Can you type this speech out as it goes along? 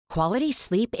Quality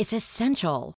sleep is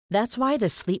essential. That's why the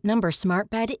Sleep Number Smart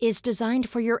Bed is designed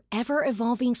for your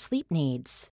ever-evolving sleep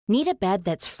needs. Need a bed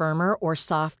that's firmer or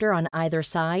softer on either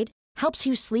side? Helps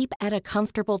you sleep at a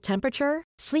comfortable temperature?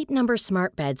 Sleep Number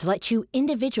Smart Beds let you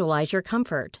individualize your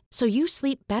comfort, so you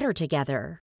sleep better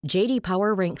together. J.D.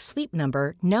 Power ranks Sleep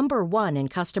Number #1 in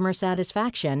customer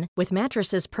satisfaction with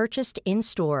mattresses purchased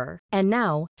in-store. And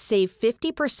now, save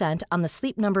 50% on the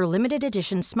Sleep Number Limited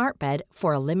Edition Smart Bed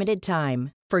for a limited time.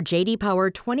 For J.D.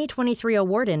 Power 2023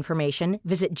 award information,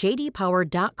 visit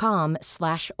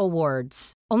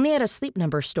jdpower.com/awards. Only at a Sleep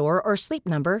Number store or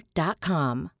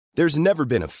sleepnumber.com. There's never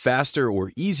been a faster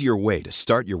or easier way to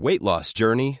start your weight loss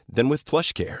journey than with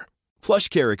PlushCare.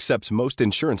 PlushCare accepts most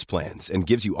insurance plans and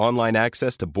gives you online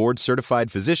access to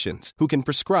board-certified physicians who can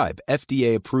prescribe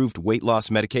FDA-approved weight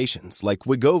loss medications like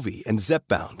Wegovy and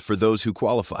Zepbound for those who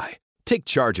qualify. Take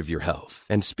charge of your health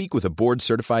and speak with a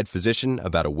board-certified physician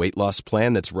about a weight loss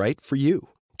plan that's right for you.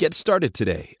 Get started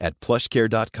today at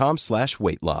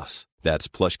plushcare.com/weightloss.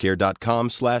 That's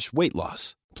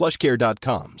plushcare.com/weightloss.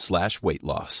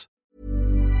 plushcare.com/weightloss.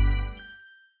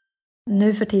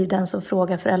 Nu för tiden så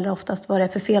frågar föräldrar oftast vad det är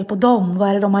för fel på dem. Vad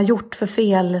är det de har gjort för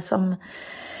fel som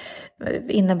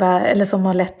innebär, eller som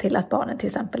har lett till att barnen till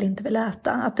exempel inte vill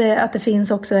äta. Att det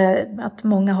finns också att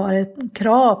många har ett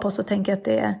krav på så tänker att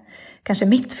det är kanske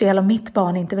mitt fel om mitt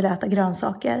barn inte vill äta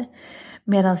grönsaker.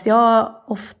 Medan jag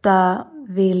ofta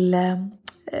vill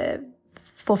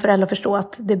få föräldrar att förstå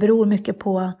att det beror mycket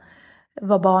på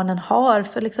vad barnen har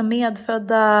för liksom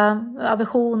medfödda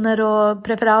aversioner och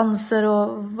preferenser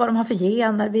och vad de har för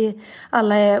gener. Vi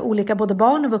alla är olika, både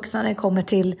barn och vuxna, när det kommer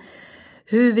till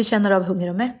hur vi känner av hunger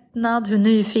och mättnad, hur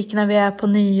nyfikna vi är på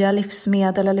nya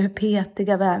livsmedel eller hur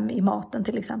petiga vi är i maten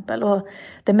till exempel. Och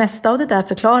det mesta av det där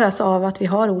förklaras av att vi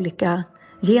har olika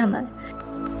gener.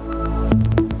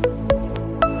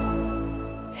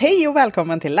 Hej och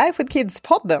välkommen till Life with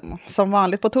Kids-podden. Som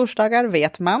vanligt på torsdagar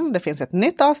vet man, det finns ett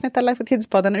nytt avsnitt av Life with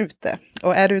Kids-podden ute.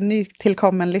 Och är du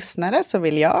nytillkommen lyssnare så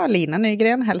vill jag, Lina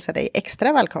Nygren, hälsa dig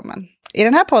extra välkommen. I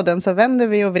den här podden så vänder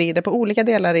vi och vrider på olika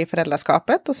delar i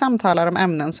föräldraskapet och samtalar om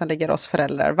ämnen som ligger oss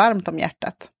föräldrar varmt om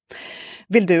hjärtat.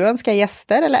 Vill du önska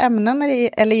gäster eller ämnen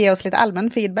eller ge oss lite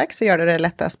allmän feedback så gör du det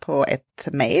lättast på ett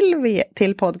mejl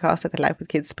till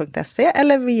podcastet@lifewithkids.se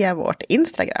eller via vårt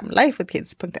Instagram,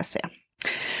 lifewithkids.se.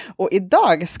 Och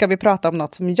idag ska vi prata om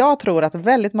något som jag tror att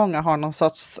väldigt många har någon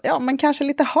sorts, men kanske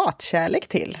lite hatkärlek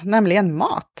till, nämligen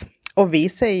mat. Och vi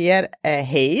säger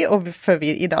hej, och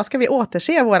idag ska vi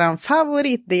återse våran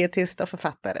favoritdietist och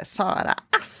författare Sara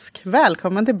Ask.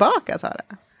 Välkommen tillbaka, Sara.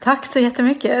 Tack så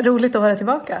jättemycket, roligt att vara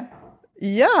tillbaka.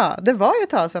 Ja, det var ju ett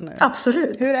tag sedan nu.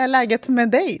 Absolut. Hur är läget med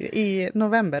dig i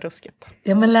novemberrusket?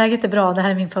 Ja, men läget är bra, det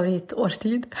här är min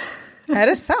favoritårstid. Är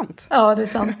det sant? Ja, det är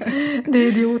sant. Det är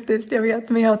idiotiskt, jag vet,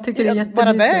 men jag tycker det är jättemysigt.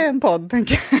 Bara det är en podd,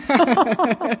 tänker jag.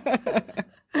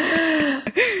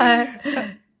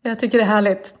 Jag tycker det är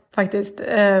härligt, faktiskt.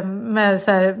 Med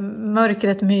så här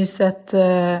mörkret, myset,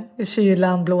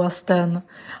 kylan, blåsten.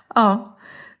 Ja,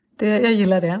 jag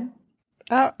gillar det.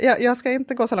 Ja, jag ska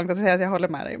inte gå så långt att säga att jag håller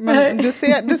med dig. Men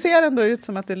du ser ändå ut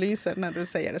som att du lyser när du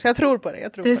säger det. Så jag tror på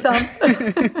det. Det är sant.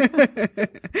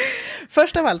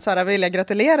 Först av allt, Sara, vill jag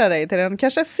gratulera dig till den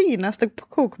kanske finaste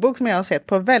kokbok som jag har sett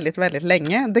på väldigt, väldigt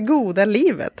länge. Det goda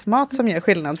livet. Mat som gör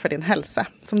skillnad för din hälsa.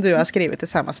 Som du har skrivit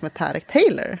tillsammans med Tarek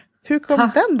Taylor. Hur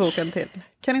kom den boken till?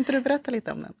 Kan inte du berätta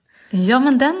lite om den? Ja,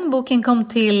 men den boken kom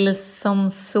till som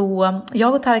så...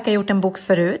 Jag och Tarek har gjort en bok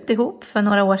förut ihop för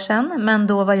några år sedan. Men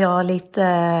då var jag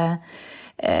lite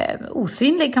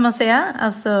osynlig, kan man säga.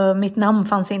 Alltså mitt namn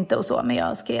fanns inte och så, men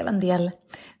jag skrev en del.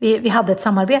 Vi hade ett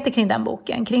samarbete kring den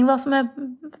boken. Kring vad som är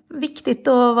viktigt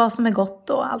och vad som är gott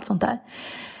och allt sånt där.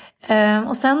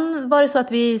 Och sen var det så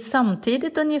att vi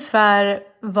samtidigt ungefär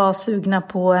var sugna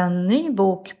på en ny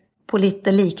bok på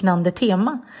lite liknande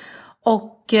tema.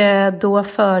 Och då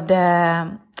förde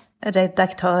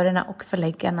redaktörerna och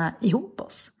förläggarna ihop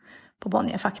oss på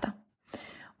Bonnier Fakta.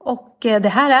 Och det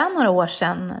här är några år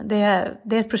sedan. Det är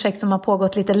ett projekt som har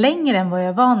pågått lite längre än vad jag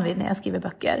är van vid när jag skriver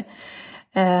böcker.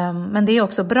 Men det är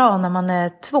också bra när man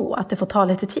är två, att det får ta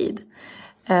lite tid.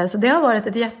 Så det har varit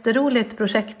ett jätteroligt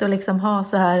projekt att liksom ha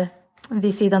så här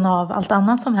vid sidan av allt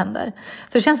annat som händer.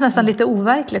 Så det känns nästan lite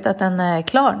overkligt att den är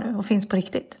klar nu och finns på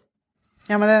riktigt.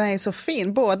 Ja, men den är ju så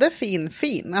fin. Både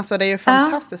fin. Alltså det är ju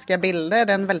fantastiska bilder.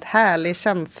 Det är en väldigt härlig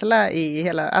känsla i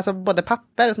hela, alltså både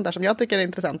papper och sånt där som jag tycker är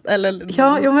intressant. Eller,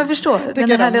 ja, men jag förstår.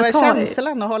 Den är härlig att ta i.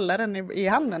 Känslan att hålla den i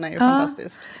handen är ju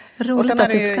fantastisk. Roligt och sen är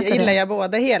att det ju, gillar jag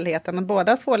både helheten och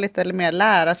både att få lite mer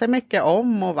lära sig mycket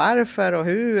om och varför och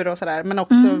hur och sådär. Men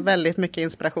också väldigt mycket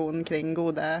inspiration kring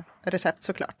goda recept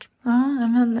såklart. Ja,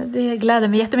 men det gläder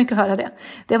mig jättemycket att höra det.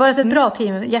 Det har varit ett bra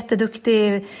team,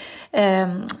 jätteduktig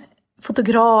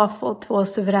fotograf och 2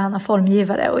 suveräna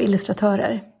formgivare och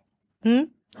illustratörer.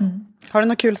 Har du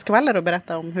något kul skvaller att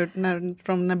berätta om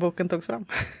från när boken togs fram?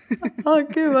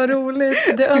 Gud vad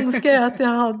roligt, det önskar jag att jag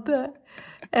hade.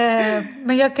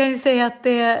 Men jag kan ju säga att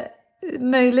det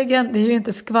möjligen, det är ju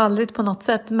inte skvallrigt på något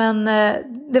sätt, men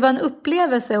det var en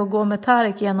upplevelse att gå med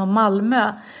Tarek genom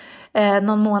Malmö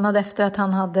någon månad efter att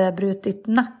han hade brutit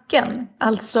nacken.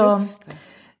 Alltså,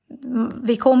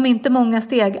 vi kom inte många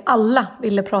steg, alla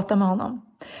ville prata med honom.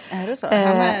 Är det så? Han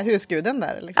är husguden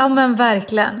där? Liksom. Ja, men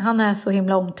verkligen. Han är så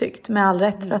himla omtyckt med all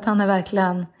rätt, för att han är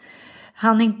verkligen...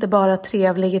 Han är inte bara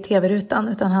trevlig i tv-rutan,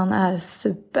 utan han är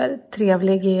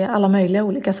supertrevlig i alla möjliga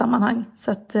olika sammanhang.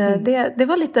 Så att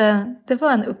det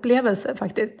var en upplevelse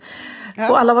faktiskt. Ja.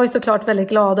 Och alla var ju såklart väldigt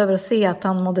glada över att se att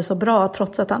han mådde så bra,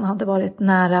 trots att han hade varit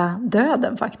nära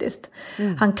döden faktiskt.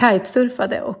 Han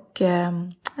kitesurfade och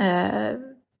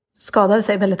skadade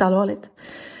sig väldigt allvarligt.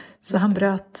 Så han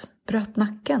bröt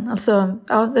nacken. Alltså,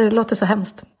 ja, det låter så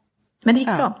hemskt. Men det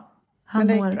gick bra. Han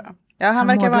bra. Ja, han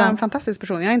verkar vara en fantastisk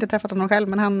person. Jag har inte träffat honom själv,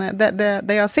 men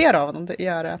det jag ser av honom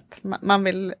gör att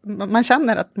man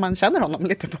känner att man känner honom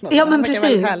lite på något sätt. Ja, men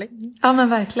precis. Ja, men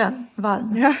verkligen.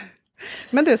 Varm. Ja.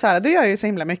 Men du Sara, du gör ju så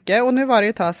himla mycket och nu var det ju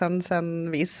ett tag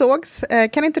sedan vi sågs.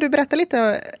 Kan inte du berätta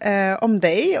lite om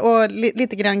dig och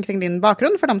lite grann kring din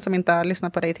bakgrund för de som inte har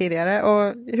lyssnat på dig tidigare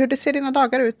och hur det ser dina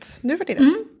dagar ut nu för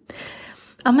tiden?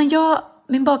 Ja, men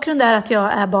min bakgrund är att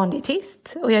jag är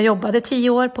barndietist och jag jobbade 10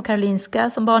 år på Karolinska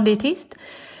som barndietist.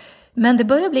 Men det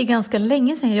börjar bli ganska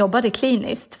länge sedan jag jobbade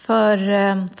kliniskt.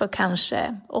 För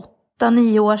kanske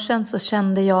 8-9 år sedan så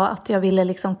kände jag att jag ville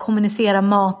liksom kommunicera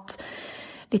mat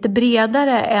lite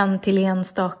bredare än till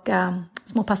enstaka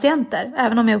små patienter.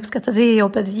 Även om jag uppskattade det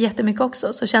jobbet jättemycket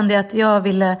också, så kände jag att jag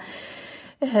ville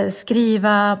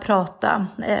prata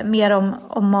mer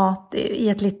om mat i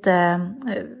ett lite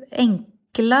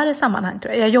enklare sammanhang,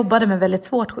 tror jag. Jag jobbade med väldigt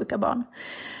svårt sjuka barn.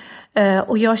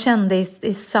 Och jag kände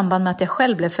i samband med att jag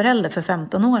själv blev förälder för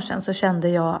 15 år sedan, så kände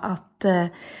jag att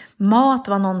mat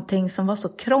var någonting som var så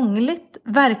krångligt,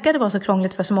 verkade vara så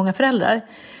krångligt för så många föräldrar.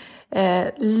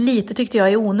 Lite tyckte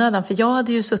jag i onödan, för jag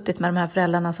hade ju suttit med de här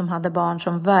föräldrarna som hade barn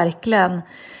som verkligen,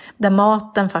 där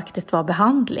maten faktiskt var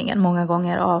behandlingen många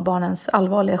gånger av barnens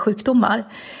allvarliga sjukdomar.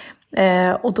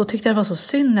 Och då tyckte jag det var så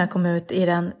synd när jag kom ut i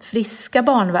den friska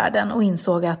barnvärlden och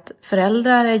insåg att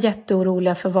föräldrar är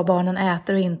jätteoroliga för vad barnen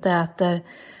äter och inte äter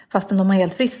fastän de har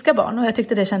helt friska barn. Och jag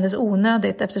tyckte det kändes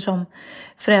onödigt, eftersom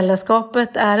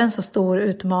föräldraskapet är en så stor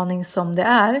utmaning som det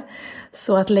är.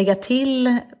 Så att lägga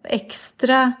till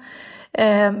extra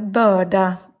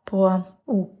börda på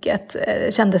oket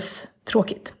kändes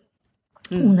tråkigt.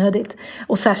 Onödigt.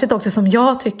 Och särskilt också som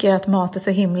jag tycker att mat är så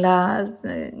himla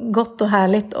gott och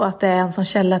härligt och att det är en sån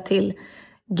källa till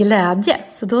glädje.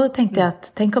 Så då tänkte jag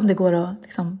att tänk om det går att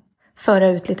liksom föra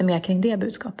ut lite mer kring det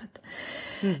budskapet.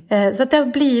 Så att det har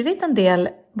blivit en del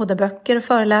både böcker och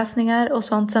föreläsningar och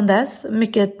sånt sedan dess.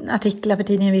 Mycket artiklar för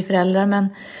tidningen Vi Föräldrar,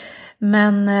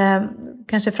 men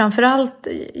kanske framförallt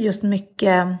just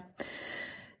mycket,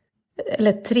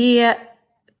 eller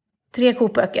tre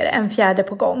kokböcker, en fjärde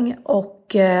på gång och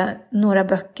några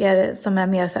böcker som är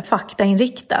mer så här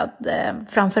faktainriktad.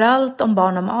 Framförallt om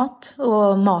barn och mat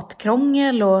och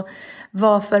matkrångel och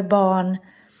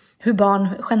hur barn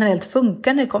generellt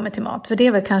funkar när det kommer till mat. För det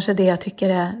är väl kanske det jag tycker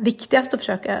är viktigast att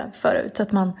försöka föra ut. Så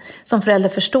att man som förälder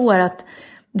förstår att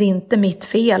det är inte mitt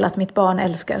fel att mitt barn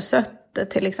älskar sött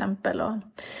till exempel.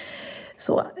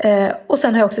 Och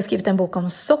sen har jag också skrivit en bok om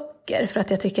socker. För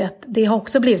att jag tycker att det har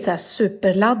också blivit så här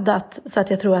superladdat. Så att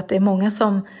jag tror att det är många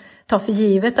som tar för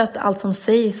givet att allt som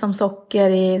sägs om socker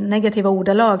i negativa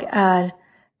ordalag är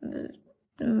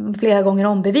flera gånger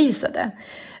ombevisade.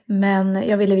 Men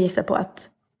jag ville visa på att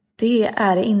det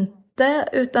är inte,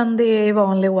 utan det är i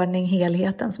vanlig ordning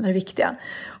helheten som är det viktiga.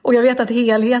 Och jag vet att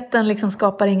helheten liksom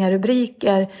skapar inga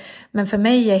rubriker, men för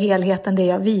mig är helheten det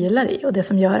jag vilar i och det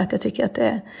som gör att jag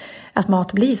tycker att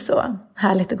mat blir så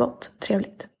härligt och gott,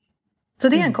 trevligt. Så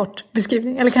det är en kort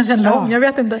beskrivning, eller kanske en lång, jag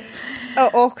vet inte.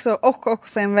 Och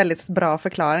också en väldigt bra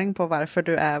förklaring på varför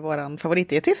du är vår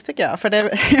favoritdietist, tycker jag.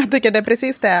 För jag tycker det är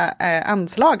precis det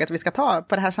anslaget vi ska ta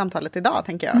på det här samtalet idag,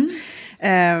 tänker jag.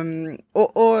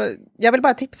 Och jag vill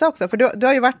bara tipsa också, för du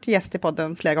har ju varit gäst i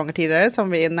podden flera gånger tidigare, som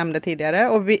vi nämnde tidigare.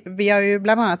 Och vi har ju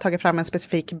bland annat tagit fram en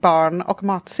specifik barn- och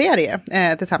matserie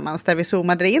tillsammans, där vi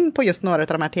zoomade in på just några av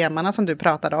de här temana som du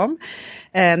pratade om,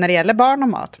 när det gäller barn och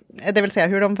mat. Det vill säga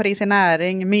hur de får i sig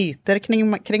näring, myter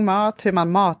kring mat, hur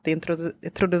man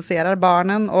matintroducerar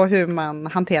barnen och hur man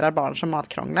hanterar barn som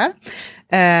matkrånglar.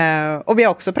 Och vi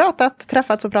har också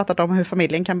träffats och pratat om hur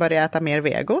familjen kan börja äta mer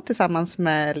vego tillsammans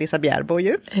med Lisa Bjärbo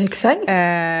ju. Exakt.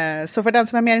 Så för den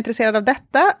som är mer intresserad av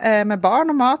detta med barn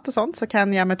och mat och sånt, så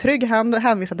kan jag med trygg hand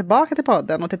hänvisa tillbaka till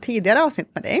podden och till tidigare avsnitt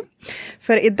med dig.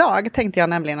 För idag tänkte jag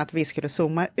nämligen att vi skulle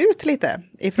zooma ut lite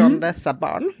ifrån dessa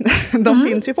barn. De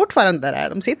finns ju fortfarande där,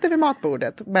 de sitter vid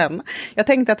matbordet. Men jag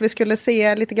tänkte att vi skulle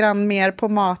se lite grann mer på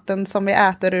maten som vi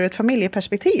äter ur ett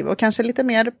familjeperspektiv, och kanske lite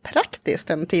mer praktiskt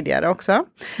än tidigare också.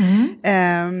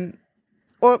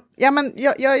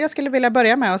 Jag skulle vilja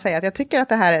börja med att säga att jag tycker att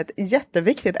det här är ett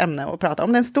jätteviktigt ämne att prata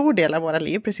om. Det är en stor del av våra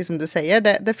liv, precis som du säger.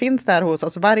 Det finns där hos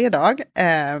oss varje dag.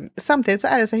 Samtidigt så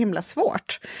är det så himla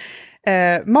svårt.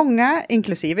 Många,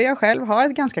 inklusive jag själv, har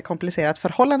ett ganska komplicerat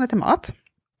förhållande till mat.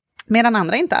 Medan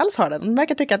andra inte alls har det. De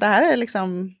verkar tycka att det här är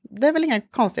liksom, det är väl inga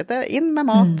konstigheter. In med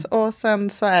mat och sen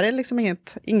så är det liksom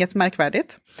inget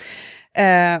märkvärdigt.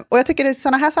 Och jag tycker att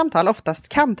sådana här samtal oftast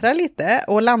kantrar lite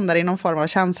och landar i någon form av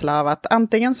känsla av att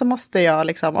antingen så måste jag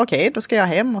liksom, okej, då ska jag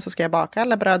hem och så ska jag baka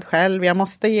alla bröd själv. Jag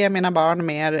måste ge mina barn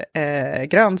mer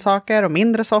grönsaker och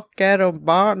mindre socker och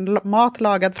mat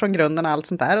lagad från grunden och allt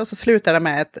sånt där. Och så slutar det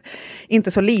med ett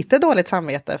inte så lite dåligt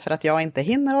samvete för att jag inte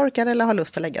hinner, orkar eller har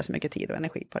lust att lägga så mycket tid och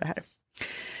energi på det här.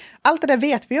 Allt det där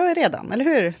vet vi ju redan, eller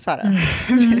hur, Sara?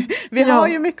 Vi har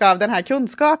ju mycket av den här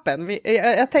kunskapen.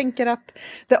 Jag tänker att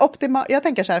jag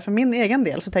tänker så här, för min egen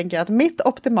del så tänker jag att mitt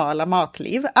optimala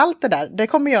matliv, allt det där, det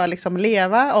kommer jag liksom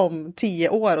leva om 10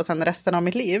 år och sen resten av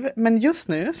mitt liv. Men just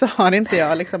nu så har inte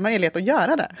jag liksom möjlighet att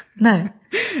göra det.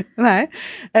 Nej.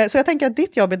 Så jag tänker att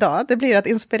ditt jobb idag, det blir att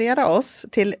inspirera oss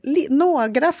till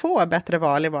några få bättre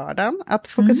val i vardagen. Att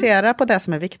fokusera på det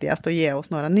som är viktigast och ge oss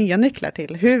några nya nycklar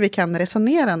till hur vi kan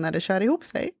resonera när det kör ihop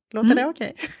sig. Låter det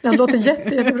okej? Ja, det låter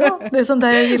jättebra. Det är sånt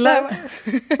där jag gillar.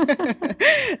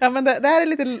 Ja, men det här är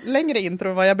lite längre intro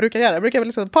än vad jag brukar göra. Jag brukar väl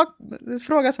liksom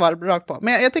fråga svar rakt på.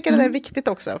 Men jag tycker det är viktigt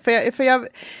också. För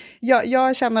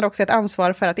jag känner också ett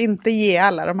ansvar för att inte ge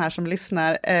alla de här som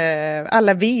lyssnar,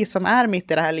 alla vi som är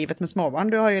mitt i det här livet med småbarn.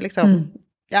 Du har ju liksom...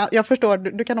 Ja, jag förstår,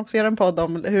 du kan också göra en podd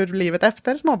om hur livet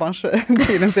efter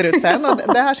småbarnstiden ser ut sen.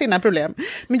 Och det har sina problem.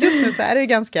 Men just nu så är det ju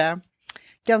ganska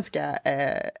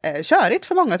körigt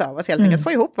för många av oss helt enkelt att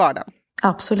få ihop vardagen.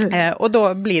 Absolut. Och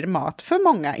då blir mat för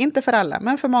många, inte för alla,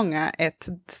 men för många ett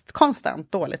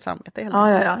konstant dåligt samvete.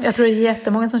 Ja. Jag tror det är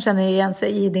jättemånga som känner igen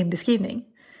sig i din beskrivning.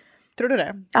 Tror du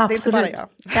det? Absolut. Det är inte bara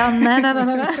jag. Ja,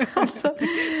 nej. Alltså,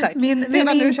 min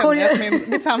inkorg...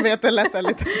 mitt samvete lättar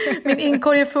lite. Min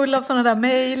inkorg är full av sådana där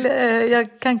mejl.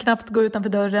 Jag kan knappt gå utanför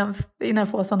dörren innan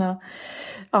jag får sådana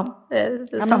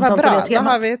samtal på det temat. Då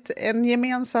har vi en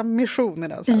gemensam mission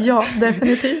idag. Ja,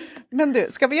 definitivt. Men du,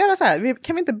 ska vi göra så här?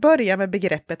 Kan vi inte börja med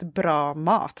begreppet bra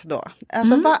mat då?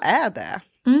 Alltså, vad är det?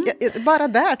 Bara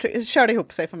där kör det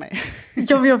ihop sig för mig.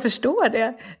 Ja, jag förstår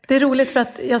det. Det är roligt för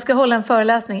att jag ska hålla en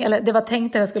föreläsning. Eller det var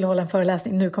tänkt att jag skulle hålla en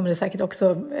föreläsning. Nu kommer det säkert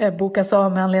också bokas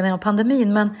av med anledning av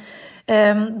pandemin. Men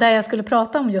där jag skulle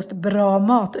prata om just bra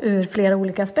mat ur flera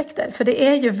olika aspekter. För det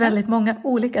är ju väldigt många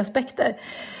olika aspekter.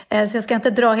 Så jag ska inte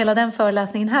dra hela den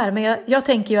föreläsningen här. Men jag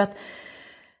tänker ju att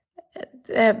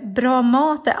bra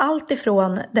mat är allt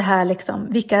ifrån det här liksom,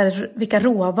 vilka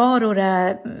råvaror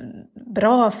är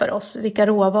bra för oss. Vilka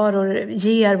råvaror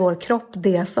ger vår kropp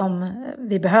det som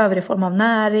vi behöver i form av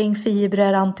näring,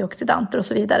 fibrer, antioxidanter och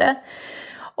så vidare.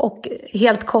 Och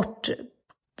helt kort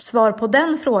svar på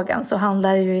den frågan så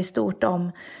handlar det ju i stort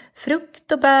om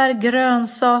frukt och bär,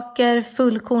 grönsaker,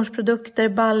 fullkornsprodukter,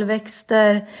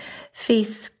 baljväxter,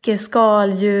 fisk,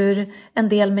 skaldjur, en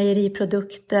del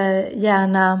mejeriprodukter,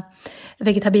 gärna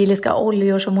vegetabiliska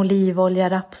oljor som olivolja,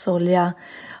 rapsolja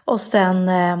och sen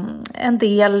en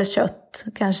del kött,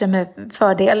 kanske med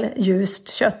fördel ljust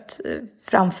kött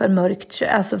framför mörkt kött,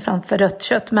 alltså framför rött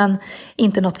kött, men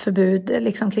inte något förbud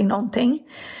liksom kring någonting.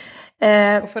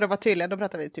 Och för att vara tydliga, då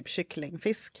pratar vi typ kyckling,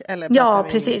 fisk? Eller ja,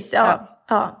 precis.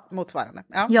 Ja. Motsvarande.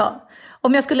 Ja.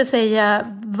 Om jag skulle säga,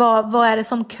 vad är det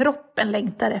som kroppen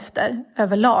längtar efter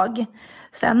överlag?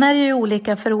 Sen är det ju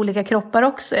olika för olika kroppar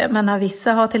också. Jag menar,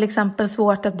 vissa har till exempel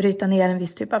svårt att bryta ner en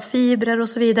viss typ av fibrer och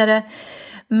så vidare.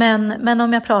 Men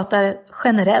om jag pratar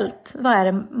generellt, vad är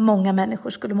det många människor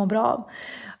skulle må bra av?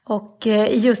 Och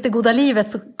i just det goda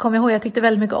livet så kommer jag ihåg, jag tyckte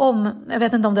väldigt mycket om, jag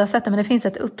vet inte om du har sett det, men det finns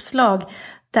ett uppslag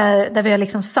där vi har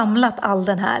liksom samlat all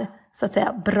den här, så att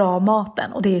säga, bra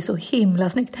maten. Och det är så himla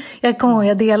snyggt. Jag kommer ihåg,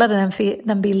 jag delade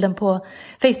den bilden på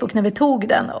Facebook när vi tog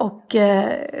den. Och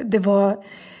det var,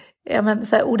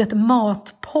 så här, ordet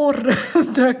matporr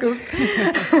dök upp.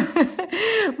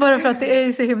 Bara för att det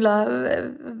är så himla,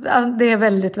 det är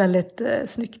väldigt, väldigt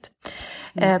snyggt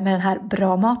med den här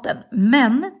bra maten.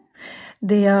 Men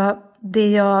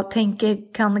det jag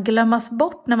tänker kan glömmas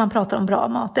bort när man pratar om bra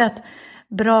mat är att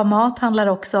bra mat handlar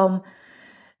också om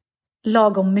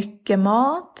lagom mycket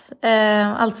mat.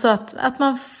 Alltså att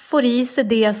man får i sig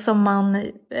det som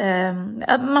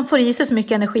man får i sig så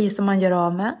mycket energi som man gör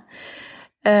av med.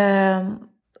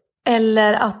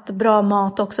 Eller att bra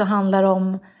mat också handlar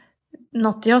om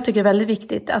något jag tycker är väldigt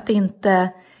viktigt. Att inte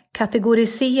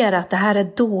kategorisera att det här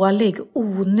är dålig,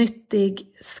 onyttig,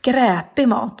 skräpig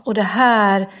mat. Och det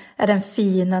här är den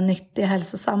fina, nyttiga,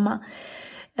 hälsosamma.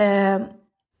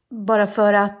 Bara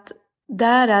för att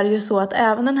där är det ju så att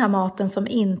även den här maten som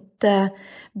inte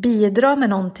bidrar med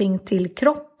någonting till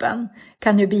kroppen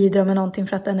kan ju bidra med någonting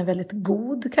för att den är väldigt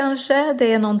god kanske.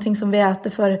 Det är någonting som vi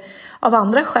äter av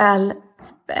andra skäl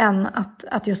än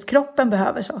att just kroppen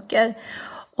behöver saker.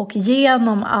 Och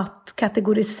genom att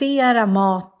kategorisera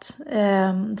mat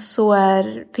så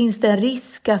finns det en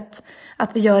risk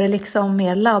att vi gör det liksom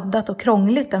mer laddat och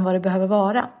krångligt än vad det behöver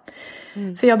vara.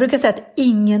 För jag brukar säga att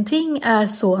ingenting är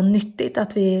så nyttigt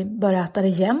att vi bör äta det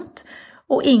jämt.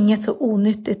 Och inget så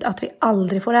onyttigt att vi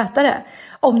aldrig får äta det.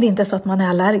 Om det inte är så att man är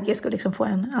allergisk och liksom får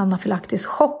en anafylaktisk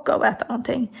chock av att äta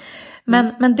någonting.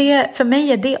 Men det, för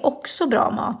mig är det också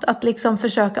bra mat. Att liksom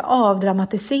försöka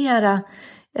avdramatisera.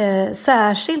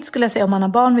 Särskilt skulle jag säga om man har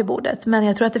barn vid bordet. Men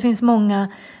jag tror att det finns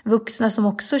många vuxna som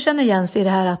också känner igen sig i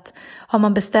det här att har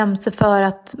man bestämt sig för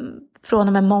att från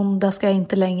och med måndag ska jag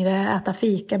inte längre äta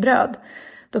fikabröd.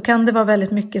 Då kan det vara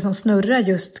väldigt mycket som snurrar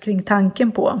just kring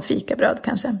tanken på fikabröd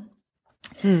kanske.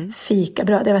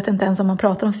 Fikabröd, jag vet inte ens om man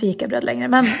pratar om fikabröd längre.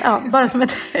 Men ja, bara som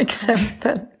ett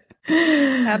exempel.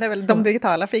 Ja, det är väl de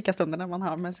digitala fikastunderna man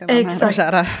har med sina nära och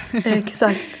kära.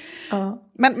 Exakt. Ja.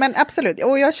 Men absolut,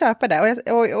 och jag köper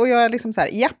det. Och jag är liksom så här,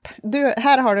 japp,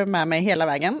 här har du med mig hela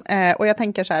vägen. Och jag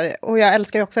tänker så här, och jag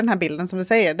älskar ju också den här bilden som du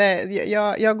säger.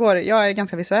 Jag är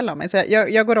ganska visuell av mig, så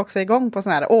jag går också igång på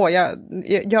sån här,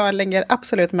 jag lägger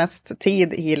absolut mest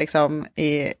tid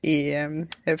i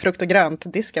frukt och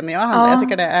grönt-disken när jag handlar. Jag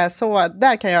tycker det är så,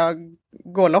 där kan jag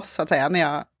gå loss så att säga när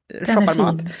jag shoppar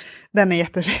mat. Den är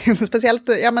jättefin, speciellt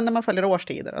när man följer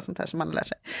årstider och sånt här som man lär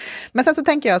sig. Men sen så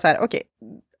tänker jag så här, okej,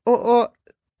 och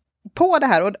på det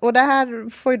här, och det här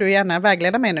får ju du gärna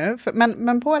vägleda mig nu,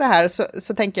 men på det här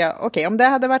så tänker jag, okej, om det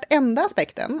hade varit enda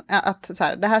aspekten, att så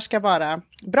här, det här ska vara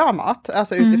bra mat,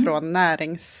 alltså utifrån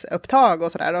näringsupptag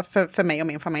och sådär, för mig och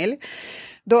min familj,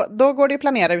 då går det ju att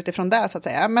planera utifrån det så att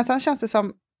säga. Men sen känns det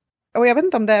som, och jag vet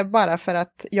inte om det är bara för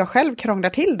att jag själv krånglar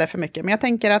till det för mycket, men jag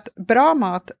tänker att bra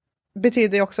mat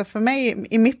betyder ju också för mig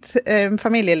i mitt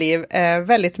familjeliv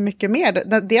väldigt mycket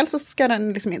mer. Dels så ska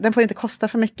den får inte kosta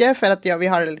för mycket för att vi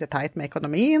har det lite tajt med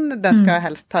ekonomin. Den ska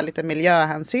helst ta lite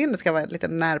miljöhänsyn. Det ska vara lite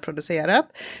närproducerat.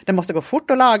 Den måste gå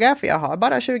fort att laga för jag har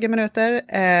bara 20 minuter.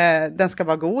 Den ska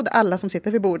vara god. Alla som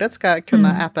sitter vid bordet ska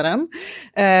kunna äta den.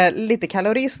 Lite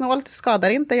kalorisnålt, skadar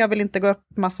inte. Jag vill inte gå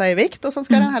upp massa i vikt. Och så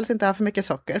ska den helst inte ha för mycket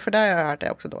socker, för det har jag hört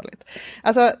är också dåligt.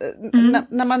 Alltså,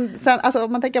 när man sen, alltså,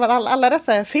 om man tänker att alla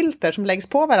dessa filter som läggs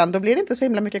på varandra, då blir det inte så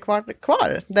himla mycket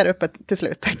kvar där uppe till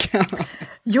slut, tänker jag.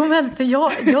 Jo, men för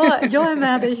jag är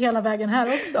med dig hela vägen här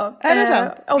också. Är det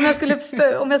sant?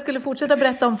 Om jag skulle fortsätta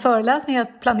berätta om föreläsningar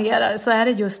jag planerar, så är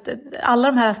det just alla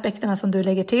de här aspekterna som du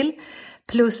lägger till,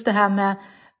 plus det här med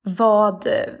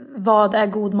vad är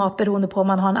god mat beroende på om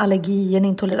man har en allergi, en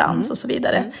intolerans och så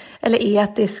vidare. Eller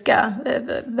etiska,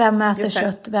 vem äter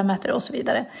kött, vem äter det och så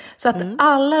vidare. Så att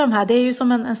alla de här, det är ju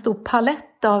som en stor palett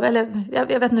av, eller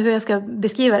jag vet inte hur jag ska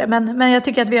beskriva det, men jag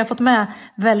tycker att vi har fått med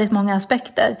väldigt många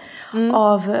aspekter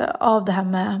av det här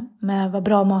med vad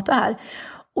bra mat är.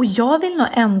 Och jag vill nog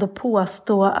ändå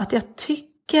påstå att jag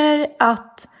tycker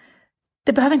att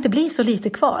det behöver inte bli så lite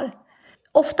kvar.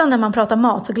 Ofta när man pratar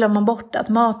mat så glömmer man bort att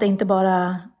mat är inte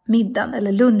bara middagen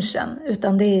eller lunchen,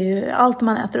 utan det är ju allt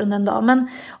man äter under en dag. Men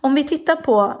om vi tittar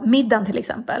på middagen till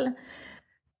exempel.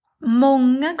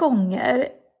 många gånger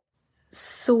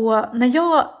så när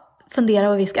jag funderar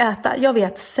vad vi ska äta, jag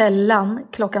vet sällan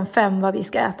 5:00 vad vi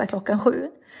ska äta 7:00.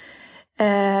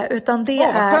 Utan det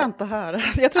vad skönt att höra.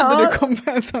 Jag trodde du kom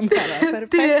med en sån här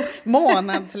perfekt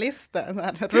månadslista. Så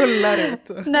här, rullar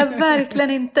ut. Nej,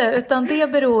 verkligen inte. Utan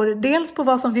det beror dels på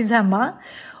vad som finns hemma.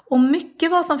 Och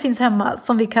mycket vad som finns hemma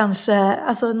som vi kanske,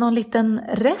 alltså någon liten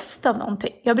rest av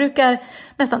någonting. Jag brukar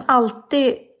nästan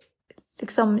alltid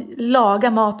liksom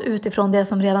laga mat utifrån det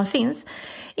som redan finns.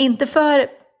 Inte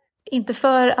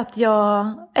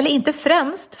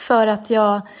främst för att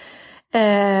jag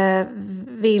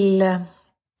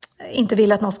inte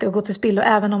vill att något ska gå till spillo,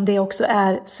 även om det också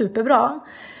är superbra.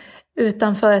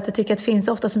 Utan för att jag tycker att det finns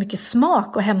ofta så mycket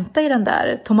smak att hämta i den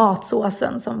där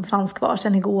tomatsåsen som fanns kvar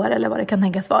sedan igår eller vad det kan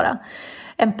tänkas vara.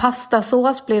 En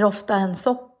pastasås blir ofta en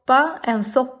soppa. En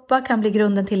soppa kan bli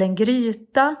grunden till en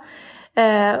gryta.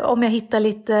 Om jag hittar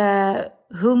lite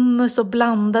hummus och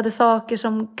blandade saker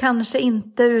som kanske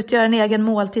inte utgör en egen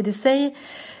måltid i sig.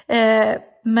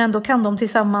 Men då kan de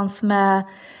tillsammans med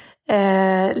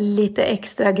lite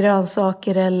extra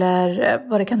grönsaker eller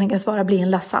vad det kan tänkas vara bli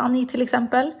en lasagne till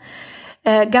exempel.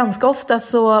 Ganska ofta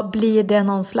så blir det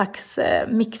någon slags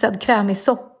mixad krämig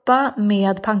soppa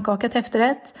med pannkaka till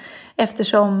efterrätt.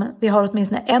 Eftersom vi har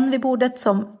åtminstone en vid bordet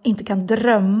som inte kan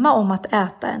drömma om att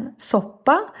äta en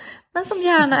soppa. Men som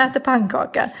gärna äter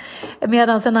pannkaka.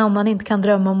 Medan en annan inte kan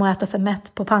drömma om att äta sig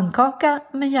mätt på pannkaka.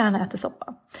 Men gärna äter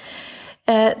soppa.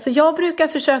 Så jag brukar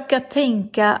försöka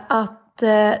tänka att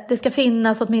det ska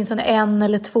finnas åtminstone 1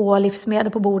 eller 2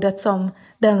 livsmedel på bordet som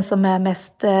den som är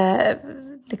mest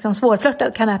liksom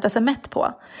svårflörtad kan äta sig mätt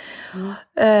på.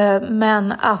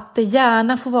 Men att det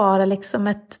gärna får vara liksom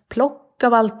ett plock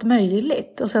av allt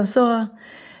möjligt. Och sen så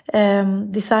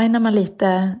designar man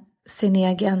lite sin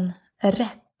egen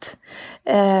rätt.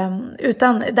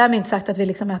 Utan därmed inte sagt att vi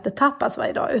liksom äter tapas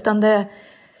varje dag. Utan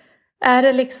är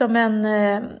det liksom en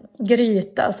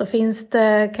gryta så finns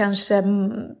det kanske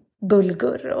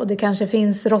bulgur och det kanske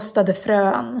finns rostade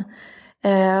frön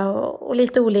och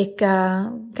lite olika,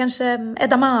 kanske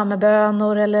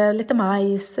edamamebönor eller lite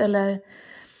majs eller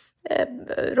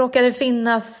råkar det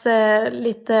finnas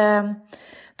lite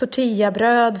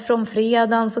tortillabröd från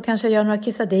fredagen så kanske jag gör några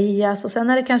quesadillas och sen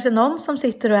är det kanske någon som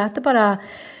sitter och äter bara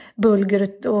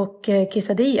bulgur och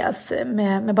quesadillas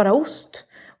med bara ost.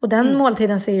 Och den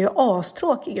måltiden ser ju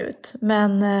astråkig ut.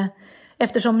 Men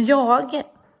eftersom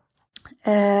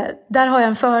där har jag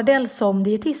en fördel som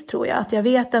dietist tror jag. Att jag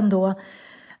vet ändå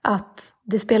att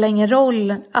det spelar ingen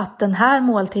roll att den här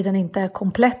måltiden inte är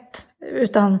komplett.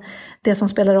 Utan det som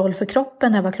spelar roll för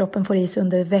kroppen är vad kroppen får i sig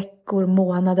under veckor,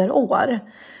 månader, år.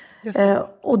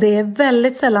 Och det är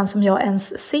väldigt sällan som jag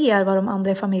ens ser vad de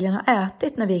andra i familjen har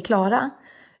ätit när vi är klara.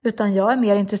 Utan jag är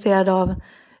mer intresserad av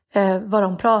vad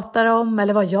de pratar om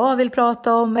eller vad jag vill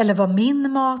prata om eller vad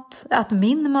att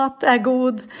min mat är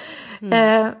god.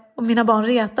 Och mina barn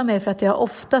retar mig för att jag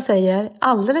ofta säger,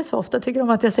 alldeles för ofta tycker de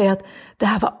att jag säger att det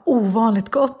här var ovanligt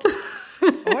gott.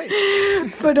 Oj.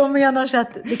 För de menar så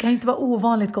att det kan inte vara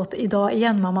ovanligt gott idag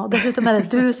igen mamma. Och dessutom är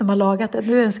det du som har lagat det,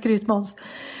 du är en skrytmåns.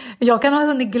 Jag kan ha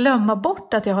hunnit glömma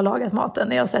bort att jag har lagat maten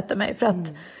när jag sätter mig för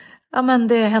att ja, men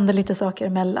det händer lite saker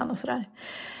emellan och sådär.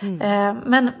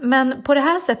 Men på det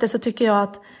här sättet så tycker jag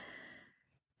att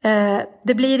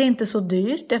det blir inte så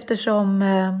dyrt eftersom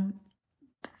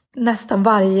nästan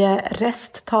varje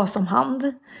rest tas om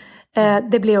hand.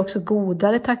 Det blir också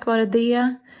godare tack vare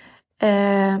det.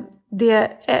 Det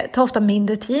tar ofta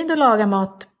mindre tid att laga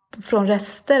mat från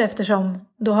rester eftersom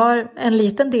då har en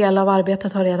liten del av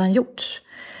arbetet har redan gjorts.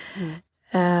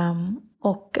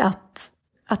 Och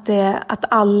att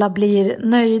alla blir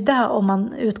nöjda om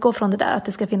man utgår från det där. Att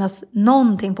det ska finnas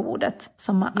någonting på bordet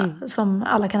som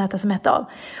alla kan äta sig mätta av.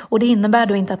 Och det innebär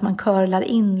då inte att man curlar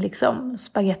in liksom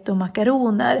spaghetti och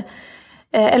makaroner.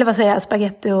 Eller vad säger jag,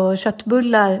 spaghetti och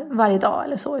köttbullar varje dag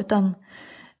eller så. Utan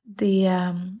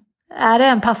är det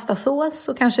en pastasås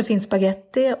så kanske det finns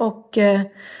spaghetti och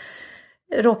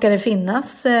råkar det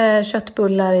finnas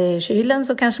köttbullar i kylen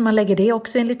så kanske man lägger det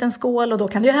också i en liten skål. Och då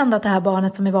kan det ju hända att det här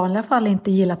barnet som i vanliga fall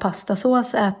inte gillar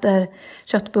pastasås äter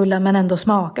köttbullar men ändå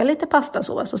smakar lite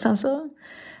pastasås. Och sen så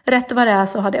rätt vad det är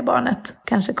så har det barnet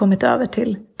kanske kommit över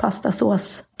till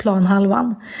pastasås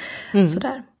planhalvan.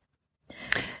 Sådär.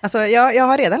 Alltså jag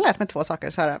har redan lärt mig 2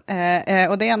 saker, Sara.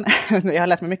 Och det är jag har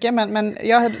lärt mig mycket, men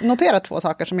jag har noterat 2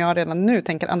 saker som jag redan nu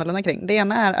tänker annorlunda kring. Det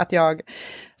ena är att jag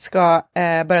ska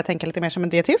börja tänka lite mer som en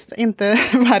dietist. Inte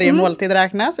varje måltid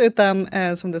räknas, utan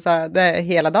som du sa, det är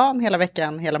hela dagen, hela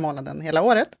veckan, hela månaden, hela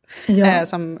året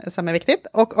som är viktigt.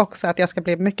 Och också att jag ska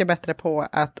bli mycket bättre på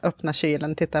att öppna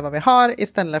kylen, titta vad vi har,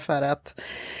 istället för att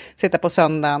sitta på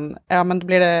söndagen. Ja, men då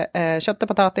blir det kött och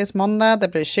potatis måndag, det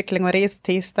blir kyckling och ris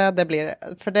tisdag, det blir,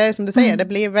 för det är som du säger, det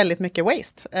blir väldigt mycket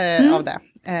waste av det.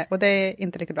 Och det är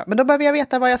inte riktigt bra. Men då behöver jag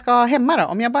veta vad jag ska ha hemma då.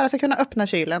 Om jag bara ska kunna öppna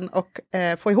kylen och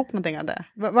få ihop någonting av det.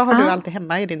 Vad har du alltid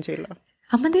hemma i din kyl då?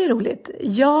 Ja, men det är roligt.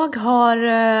 Jag har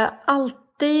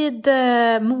alltid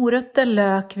morötter,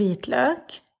 lök,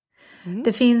 vitlök.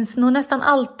 Det finns nog nästan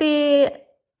alltid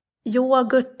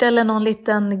yoghurt eller någon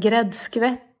liten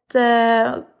gräddskvätt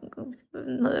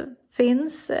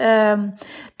finns.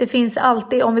 Det finns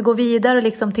alltid, om vi går vidare och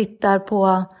liksom tittar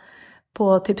på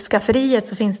typ skafferiet,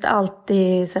 så finns det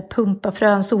alltid så här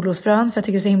pumpafrön, solrosfrön, för jag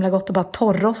tycker det är så himla gott att bara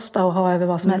torrrosta och ha över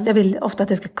vad som helst. Jag vill ofta att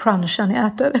det ska cruncha när jag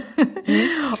äter.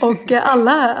 Och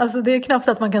alltså det är knappt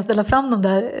så att man kan ställa fram de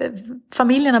där,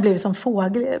 familjerna har blivit som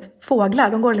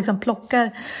fåglar, de går och liksom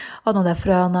plockar av de där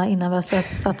fröna innan vi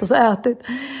har satt oss och ätit.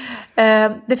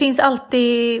 Det finns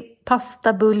alltid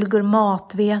pasta, bulgur,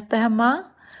 matvete hemma.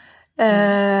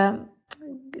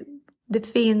 Det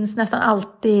finns nästan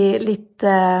alltid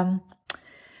lite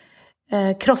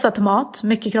krossad tomat,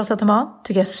 mycket krossad tomat,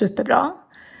 tycker jag är superbra.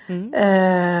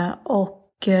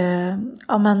 Och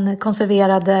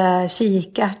konserverade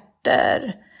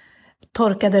kikärtor,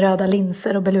 torkade röda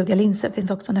linser och beluga-linser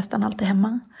finns också nästan alltid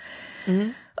hemma.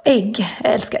 Ägg,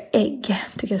 jag älskar ägg,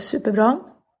 tycker jag är superbra.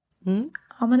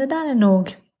 Ja, men det där är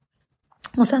nog,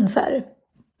 och sen så här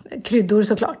kryddor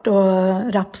såklart,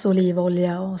 och raps och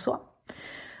olivolja och så.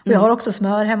 Och jag har också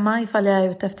smör hemma ifall jag är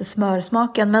ute efter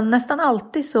smörsmaken. Men nästan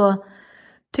alltid så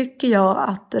tycker jag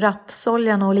att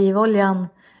rapsoljan och olivoljan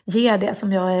ger det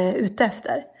som jag är ute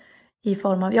efter. I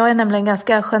form av, jag är nämligen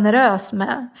ganska generös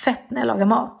med fett när jag lagar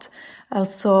mat.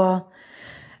 Alltså,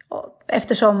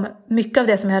 eftersom mycket av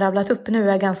det som jag har rabblat upp nu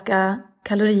är ganska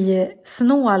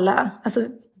kalorisnåla. Alltså,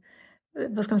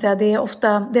 vad ska man säga, det är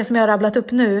ofta, det som jag har rabblat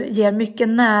upp nu ger mycket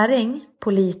näring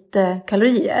på lite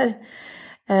kalorier.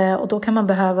 Och då kan man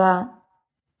behöva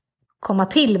komma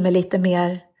till med lite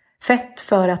mer fett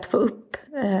för att få upp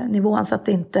nivån så att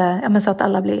så att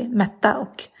alla blir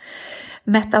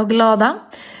mätta och glada.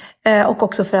 Och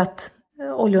också för att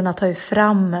oljorna tar ju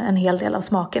fram en hel del av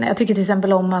smakerna. Jag tycker till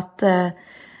exempel om att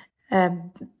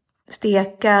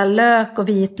steka lök och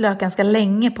vitlök ganska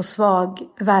länge på svag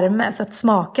värme så att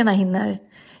smakerna hinner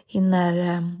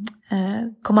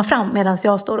komma fram, medan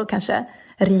jag står och kanske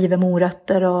river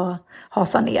morötter och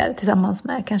hasar ner tillsammans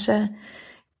med kanske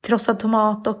krossad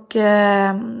tomat och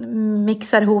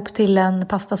mixar ihop till en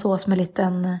pastasås med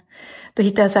då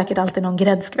hittar jag säkert alltid någon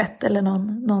gräddskvätt eller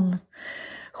någon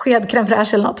sked crème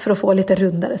fraîche eller något för att få lite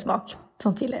rundare smak.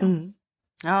 Sånt gillar jag.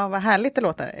 Ja, vad härligt det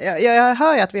låter. Jag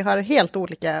hör ju att vi har helt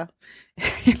olika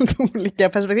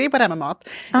perspektiv på det här med mat.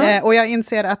 Och jag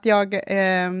inser att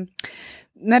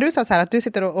när du sa så här att du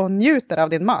sitter och njuter av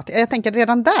din mat, jag tänker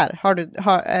redan där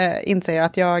inser jag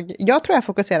att jag tror jag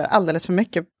fokuserar alldeles för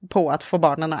mycket på att få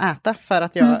barnen att äta för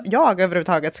att jag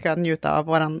överhuvudtaget ska njuta av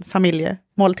våran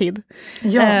familjemåltid.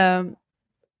 Ja.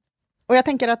 Och jag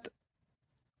tänker att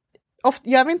ofta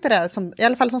gör vi inte det, i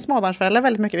alla fall som småbarnsföräldrar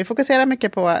väldigt mycket. Vi fokuserar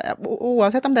mycket på,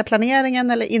 oavsett om det är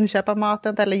planeringen eller inköp av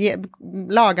maten eller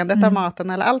lagandet av maten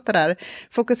eller allt det där,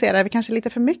 fokuserar vi kanske lite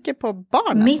för mycket på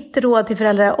barnen. Mitt råd till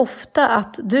föräldrar är ofta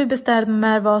att du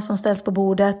bestämmer vad som ställs på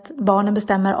bordet, barnen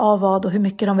bestämmer av vad och hur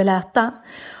mycket de vill äta.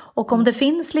 Och om det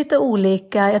finns lite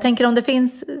olika, jag tänker om det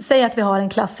finns, säg att vi har en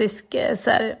klassisk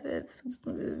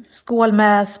skål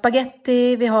med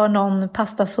spaghetti, vi har någon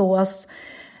pastasås,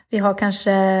 vi har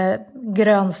kanske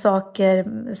grönsaker,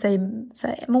 säg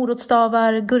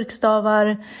morotstavar,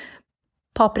 gurkstavar,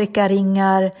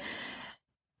 paprikaringar,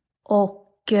 och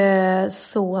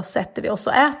så sätter vi oss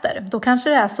och äter. Då kanske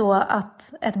det är så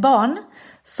att ett barn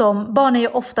är ju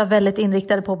ofta väldigt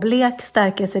inriktade på blek,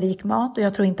 stärkelserik mat, och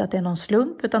jag tror inte att det är någon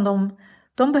slump, utan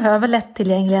de behöver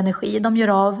lättillgänglig energi. De gör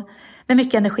av med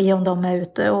mycket energi om de är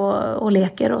ute och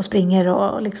leker och springer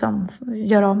och liksom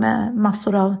gör av med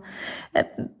massor av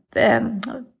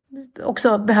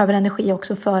också behöver energi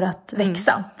också för att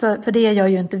växa. För det gör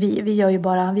ju inte vi. Vi gör ju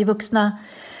bara, vi vuxna,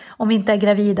 om vi inte är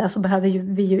gravida så behöver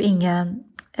vi ju ingen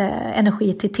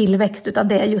energi till tillväxt, utan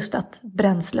det är just att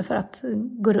bränsle för att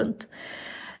gå runt.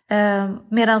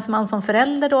 Medan man som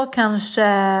förälder då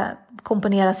kanske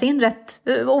komponerar sin rätt.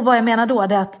 Och vad jag menar då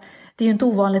är att det är ju inte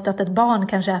ovanligt att ett barn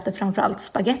kanske äter framförallt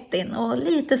spagettin och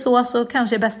lite så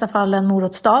kanske i bästa fall en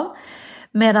morotsstav.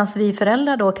 Medan vi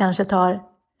föräldrar då kanske tar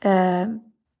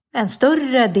en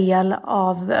större del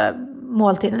av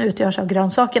måltiden utgörs av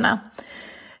grönsakerna.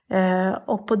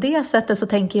 Och på det sättet så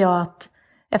tänker jag att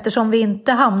eftersom vi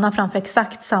inte hamnar framför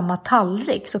exakt samma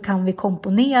tallrik så kan vi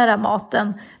komponera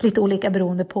maten lite olika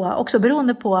beroende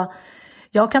på.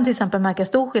 Jag kan till exempel märka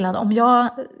stor skillnad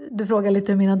du frågar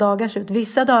lite hur mina dagar ser ut.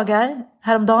 Vissa dagar,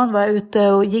 häromdagen var jag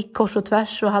ute och gick kors och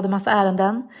tvärs och hade massa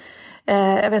ärenden.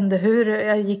 Jag vet inte hur,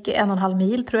 jag gick 1,5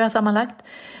 mil tror jag sammanlagt.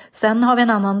 Sen har vi en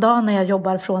annan dag när jag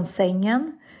jobbar från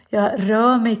sängen. Jag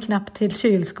rör mig knappt till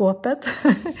kylskåpet.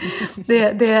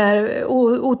 det är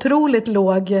otroligt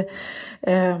låg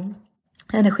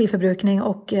energiförbrukning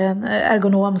och en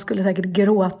ergonom skulle säkert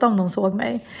gråta om de såg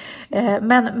mig.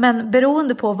 Men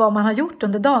beroende på vad man har gjort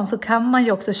under dagen så kan man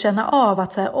ju också känna av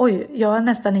att så här, oj, jag är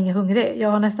nästan ingen hungrig. Jag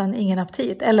har nästan ingen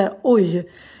aptit. Eller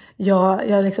oj,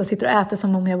 jag liksom sitter och äter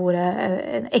som om jag vore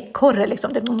en ekorre.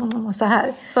 Liksom. Så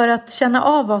här. För att känna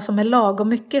av vad som är lagom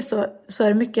mycket så är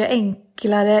det mycket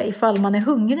enklare ifall man är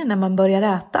hungrig när man börjar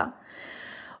äta.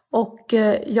 Och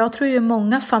jag tror ju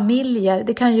många familjer,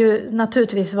 det kan ju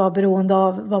naturligtvis vara beroende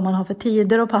av vad man har för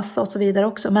tider och passa och så vidare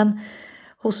också. Men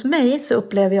hos mig så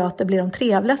upplever jag att det blir de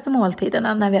trevligaste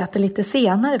måltiderna när vi äter lite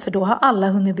senare. För då har alla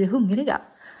hunnit bli hungriga.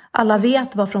 Alla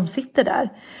vet varför de sitter där.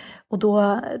 Och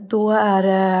då är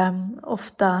det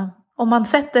ofta, om man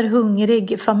sätter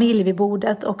hungrig familj vid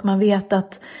bordet och man vet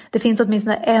att det finns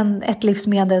åtminstone ett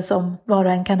livsmedel som var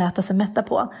och en kan äta sig mätta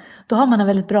på. Då har man en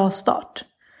väldigt bra start.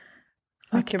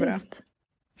 Mycket bra.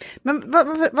 Men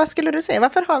vad skulle du säga?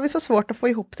 Varför har vi så svårt att få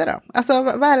ihop det då? Alltså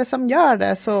vad är det som gör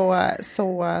det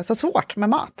så svårt med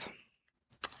mat?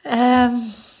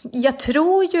 Jag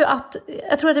tror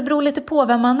att det beror lite på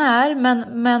vem man är.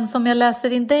 Men som jag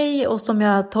läser in dig och som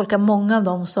jag tolkar många av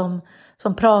dem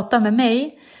som pratar med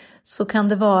mig. Så kan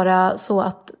det vara så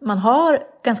att man har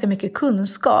ganska mycket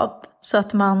kunskap. Så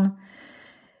att man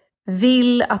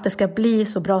vill att det ska bli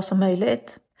så bra som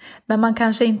möjligt. Men man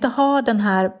kanske inte har den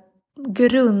här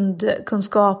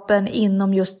grundkunskapen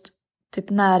inom just typ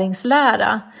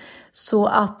näringslära. Så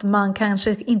att man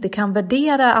kanske inte kan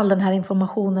värdera all den här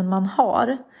informationen man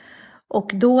har.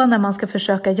 Och då när man ska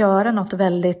försöka göra något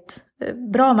väldigt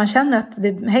bra, man känner att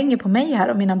det hänger på mig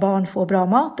här om mina barn får bra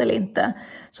mat eller inte.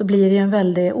 Så blir det ju en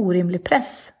väldigt orimlig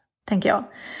press, tänker jag.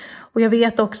 Och jag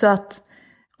vet också att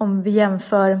om vi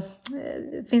jämför,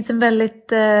 det finns en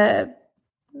väldigt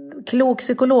klok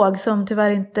psykolog som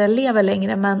tyvärr inte lever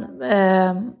längre. Men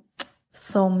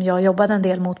som jag jobbade en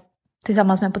del mot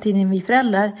tillsammans med på tidningen Vi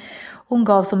föräldrar. Hon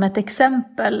gav som ett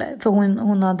exempel, för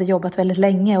hon hade jobbat väldigt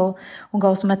länge och hon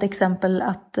gav som ett exempel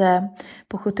att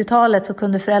på 70-talet så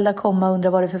kunde föräldrar komma och undra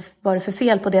vad det för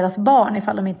fel på deras barn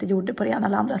ifall de inte gjorde på det ena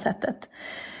eller andra sättet.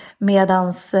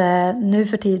 Medans nu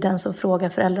för tiden så frågar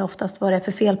föräldrar oftast vad det är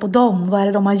för fel på dem, vad är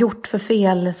det de har gjort för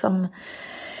fel som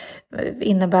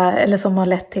innebär eller som har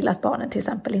lett till att barnen till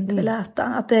exempel inte vill äta.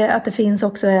 Att det finns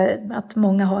också att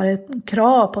många har ett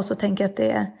krav på så tänker att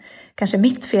det är kanske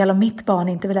mitt fel om mitt barn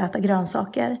inte vill äta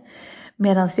grönsaker.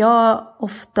 Medan jag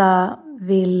ofta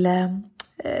vill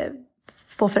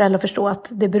få föräldrar att förstå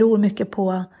att det beror mycket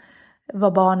på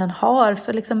vad barnen har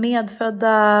för liksom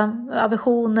medfödda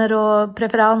aversioner och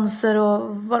preferenser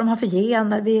och vad de har för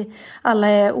gener. Vi alla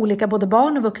är olika, både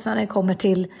barn och vuxna, när det kommer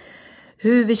till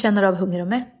hur vi känner av hunger och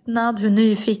mättnad, hur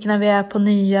nyfikna vi är på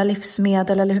nya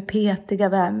livsmedel eller hur petiga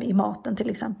vi är i maten till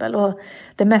exempel. Och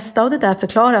det mesta av det där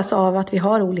förklaras av att vi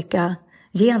har olika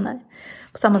gener.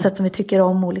 På samma sätt som vi tycker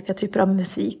om olika typer av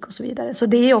musik och så vidare. Så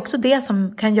det är också det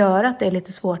som kan göra att det är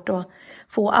lite svårt att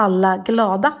få alla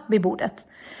glada vid bordet.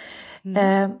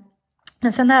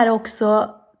 Men sen är det också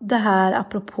det här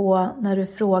apropå när du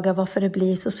frågar varför det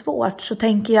blir så svårt. Så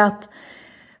tänker jag att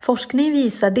forskning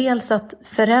visar dels att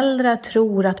föräldrar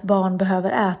tror att barn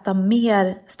behöver äta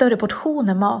större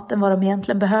portioner mat än vad de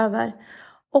egentligen behöver.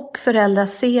 Och föräldrar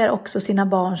ser också sina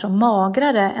barn som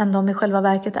magrare än de i själva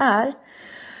verket är.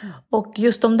 Och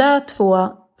just de där två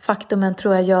faktumen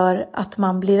tror jag gör att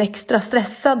man blir extra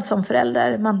stressad som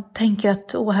förälder. Man tänker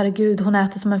att herregud, hon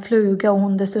äter som en fluga och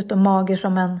hon dessutom mager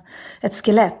som ett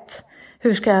skelett.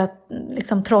 Hur ska jag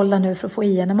liksom trolla nu för att få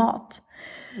i henne mat?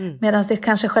 Medan det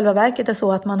kanske själva verket är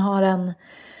så att man har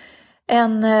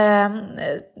en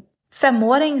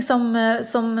 5-åring som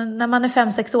när man är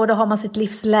 5-6 år, då har man sitt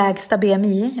livs lägsta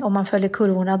BMI. Om man följer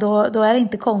kurvorna då är det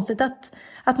inte konstigt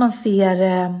att man ser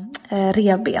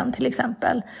revben till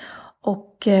exempel.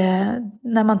 Och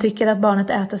när man tycker att barnet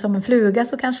äter som en fluga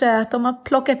så kanske det är att de har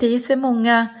plockat i sig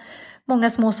många många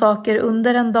små saker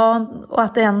under en dag och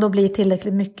att det ändå blir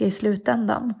tillräckligt mycket i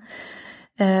slutändan.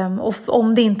 Och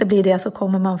om det inte blir det så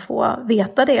kommer man få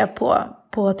veta det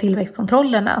på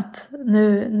tillväxtkontrollerna att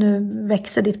nu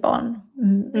växer ditt barn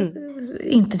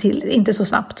inte så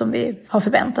snabbt som vi har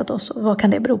förväntat oss. Och vad kan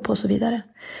det bero på och så vidare.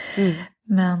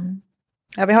 Men...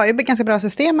 Ja, vi har ju ganska bra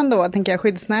system ändå, tänker jag,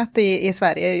 skyddsnät i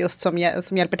Sverige just som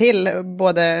hjälper till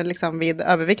både liksom vid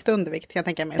övervikt och undervikt, jag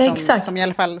tänker mig, som i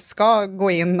alla fall ska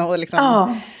gå in och liksom...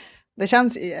 Ja. Det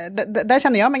känns, där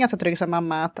känner jag mig ganska trygg som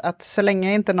mamma, att så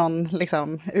länge inte någon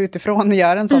liksom utifrån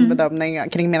gör en sån bedömning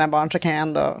kring mina barn så kan jag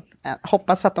ändå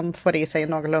hoppas att de får i sig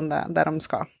någorlunda där de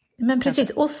ska. Men precis,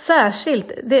 och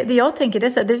särskilt, det jag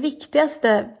tänker, det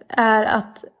viktigaste är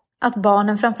att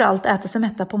barnen framförallt äter sig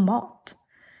mätta på mat.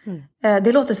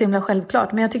 Det låter så himla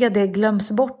självklart, men jag tycker att det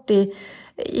glöms bort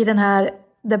i den här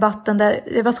debatten. Där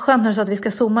det var så skönt att vi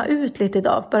ska zooma ut lite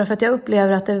idag, bara för att jag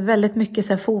upplever att det är väldigt mycket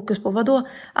så här fokus på vad då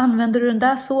använder du den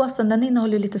där såsen, den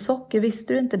innehåller ju lite socker,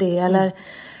 visste du inte det? Eller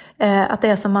att det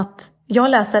är som att jag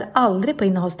läser aldrig på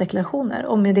innehållsdeklarationer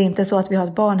om det inte är så att vi har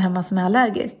ett barn hemma som är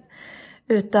allergiskt,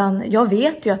 utan jag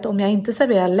vet ju att om jag inte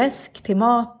serverar läsk till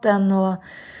maten och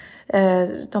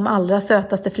de allra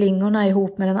sötaste flingorna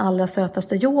ihop med den allra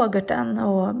sötaste yoghurten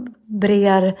och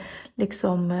brer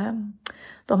liksom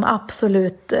de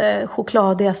absolut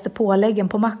chokladigaste påläggen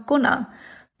på mackorna,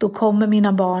 då kommer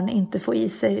mina barn inte få i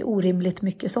sig orimligt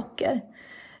mycket socker.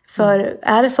 För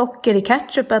är det socker i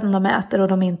ketchupen de äter och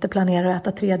de inte planerar att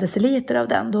äta 3 deciliter av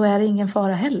den, då är det ingen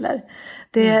fara heller.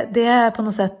 Det är på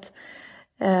något sätt,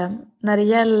 när det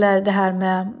gäller det här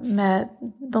med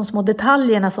de små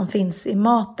detaljerna som finns i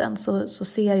maten, så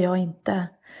ser jag inte,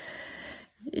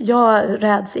 jag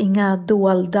räds inga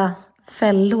dolda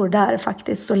fällor där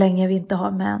faktiskt, så länge vi inte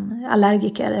har med en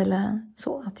allergiker eller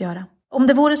så att göra. Om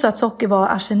det vore så att socker var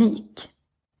arsenik,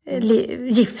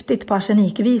 giftigt på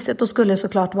arsenikviset, då skulle det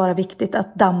såklart vara viktigt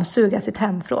att dammsuga sitt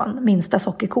hem från minsta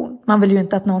sockerkorn. Man vill ju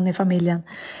inte att någon i familjen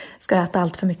ska äta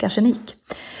allt för mycket arsenik.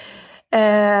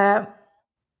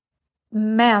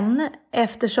 Men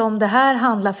eftersom det här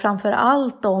handlar framför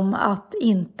allt om att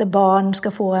inte barn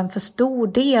ska få en för stor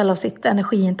del av sitt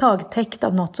energiintag täckt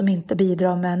av något som inte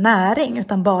bidrar med näring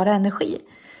utan bara energi,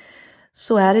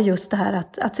 så är det just det här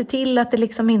att se till att det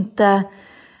liksom inte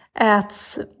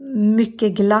äts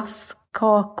mycket glass,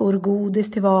 kakor,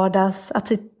 godis till vardags. Att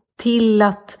se till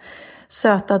att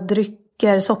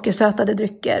sockersötade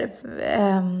drycker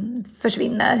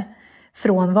försvinner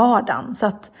från vardagen. Så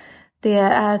att det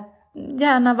är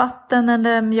gärna vatten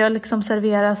eller mjölk som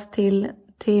serveras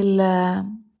till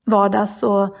vardags,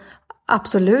 och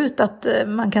absolut att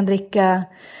man kan dricka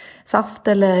saft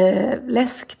eller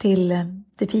läsk till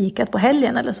fikat på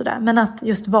helgen eller sådär. Men att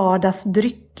just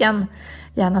vardagsdrycken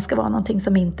gärna ska vara någonting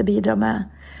som inte bidrar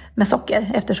med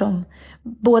socker, eftersom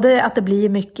både att det blir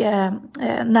mycket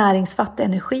näringsfattig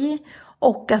energi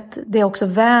och att det också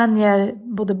vänjer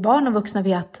både barn och vuxna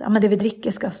vid att det vi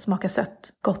dricker ska smaka sött,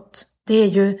 gott. Det är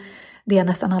ju det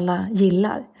nästan alla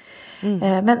gillar.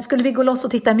 Men skulle vi gå loss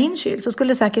och titta i min kyl, så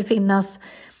skulle det säkert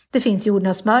det finns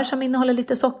jordnötssmör som innehåller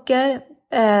lite socker.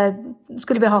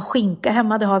 Skulle vi ha skinka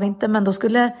hemma, det har vi inte, men då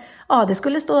det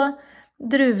skulle stå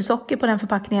druvsocker på den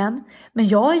förpackningen. Men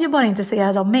jag är ju bara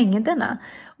intresserad av mängderna.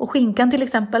 Och skinkan till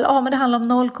exempel, men det handlar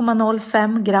om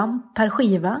 0,05 gram per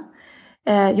skiva.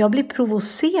 Jag blir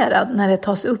provocerad när det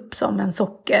tas upp som en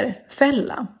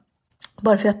sockerfälla.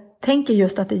 Bara för jag tänker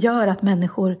just att det gör att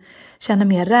människor känner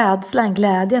mer rädsla än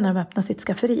glädje när de öppnar sitt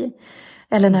skafferi.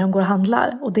 Eller när de går och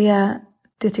handlar. Och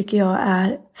det tycker jag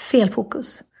är fel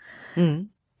fokus.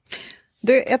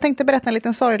 Du, jag tänkte berätta en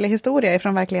liten sorglig historia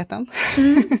ifrån verkligheten.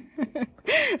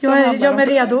 Jag är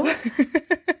redo.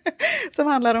 Som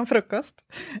handlar om frukost.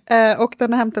 Och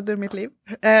den är hämtad ur mitt liv.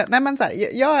 Men så här,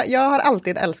 jag har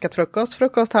alltid älskat frukost.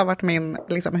 Frukost har varit min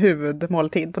liksom,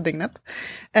 huvudmåltid på dygnet.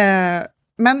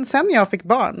 Men sen jag fick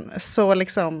barn så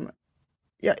liksom...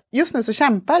 just nu så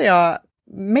kämpar jag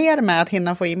mer med att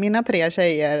hinna få i mina 3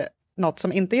 tjejer något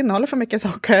som inte innehåller för mycket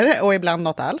socker och ibland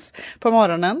något alls på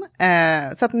morgonen.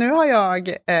 Så att nu har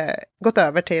jag gått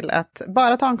över till att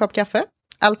bara ta en kopp kaffe.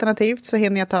 Alternativt så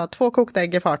hinner jag ta 2 kokta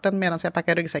ägg i farten medan jag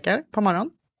packar ryggsäckar på morgonen.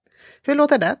 Hur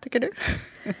låter det, tycker du?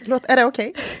 Är det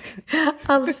okej?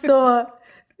 Alltså...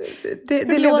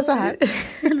 Det låter så här.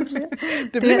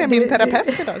 Du blir med min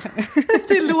terapeut idag.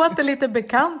 Det låter lite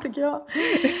bekant, tycker jag.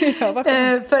 Ja,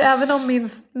 för även om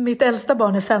mitt äldsta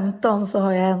barn är 15, så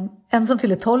har jag en som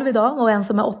fyller 12 idag och en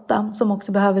som är 8 som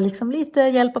också behöver liksom lite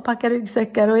hjälp att packa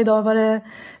ryggsäckar, och idag var det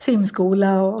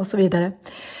simskola och så vidare.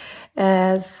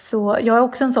 Så jag är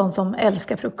också en sån som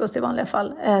älskar frukost i vanliga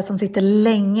fall, som sitter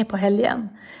länge på helgen.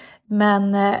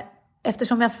 Men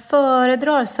eftersom jag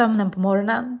föredrar sömnen på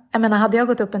morgonen. Jag menar, hade jag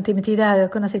gått upp en timme tidigare hade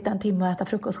jag kunnat sitta en timme och äta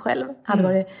frukost själv. Hade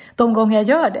varit, de gånger jag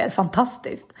gör det är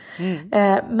fantastiskt.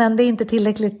 Men det är inte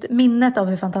tillräckligt, minnet av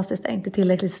hur fantastiskt det är inte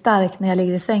tillräckligt starkt när jag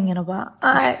ligger i sängen och bara,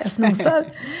 nej, jag snosar.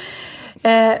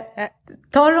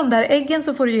 Tar du de där äggen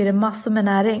så får du ju i dig massor med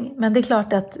näring. Men det är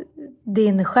klart att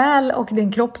din själ och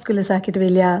din kropp skulle säkert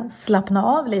vilja slappna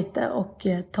av lite och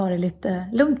ta det lite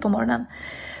lugnt på morgonen.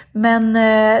 Men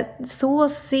så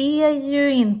ser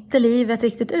ju inte livet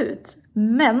riktigt ut.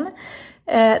 Men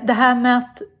det här med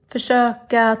att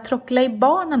försöka trockla i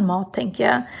barnen mat, tänker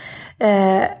jag.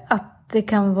 Att det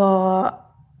kan vara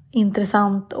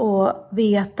intressant att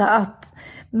veta att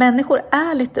människor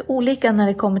är lite olika när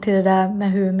det kommer till det där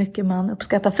med hur mycket man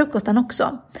uppskattar frukosten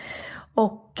också.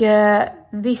 Och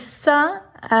vissa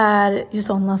är ju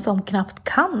sådana som knappt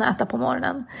kan äta på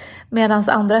morgonen. Medan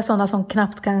andra är sådana som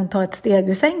knappt kan ta ett steg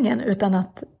ur sängen utan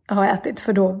att ha ätit,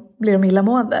 för då blir de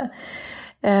illamående.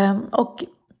 Och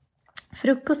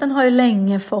frukosten har ju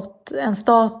länge fått en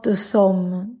status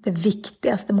som det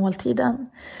viktigaste måltiden.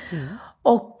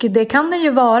 Och det kan det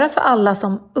ju vara för alla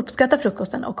som uppskattar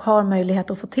frukosten och har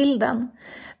möjlighet att få till den.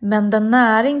 Men den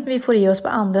näring vi får i oss på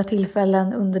andra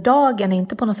tillfällen under dagen är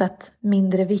inte på något sätt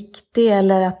mindre viktig,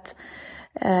 eller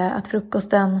att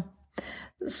frukosten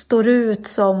står ut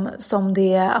som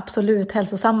det absolut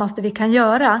hälsosammaste vi kan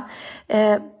göra.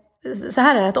 Så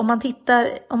här är det, att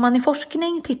om man i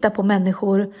forskning tittar på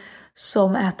människor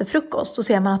som äter frukost, så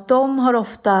ser man att de har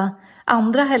ofta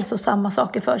andra hälsosamma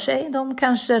saker för sig. De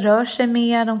kanske rör sig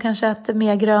mer, de kanske äter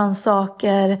mer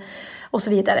grönsaker och så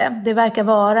vidare. Det verkar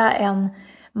vara en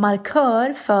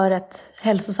markör för ett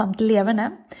hälsosamt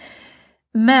leverne.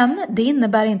 Men det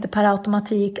innebär inte per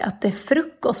automatik att det är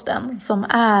frukosten som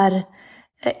är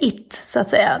så att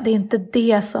säga. Det är inte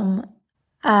det som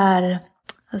är,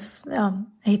 jag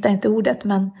hittar inte ordet,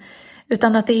 men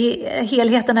utan att det är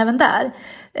helheten även där.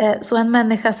 Så en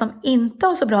människa som inte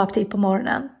har så bra aptit på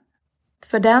morgonen,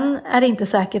 för den är det inte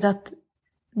säkert att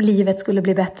livet skulle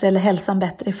bli bättre eller hälsan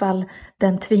bättre ifall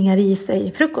den tvingar i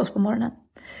sig frukost på morgonen.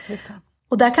 Just det.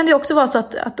 Och där kan det också vara så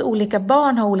att olika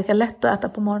barn har olika lätt att äta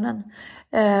på morgonen.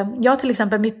 Jag till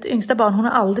exempel, mitt yngsta barn, hon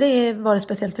har aldrig varit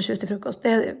speciellt förtjust i frukost.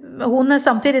 Hon är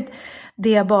samtidigt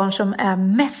det barn som är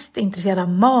mest intresserad av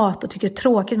mat och tycker det är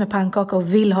tråkigt med pannkaka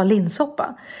och vill ha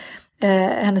linssoppa.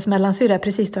 Hennes mellansyra är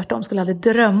precis tvärtom, skulle aldrig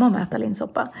drömma om att äta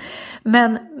linssoppa.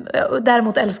 Men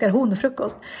däremot älskar hon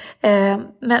frukost.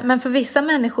 Men för vissa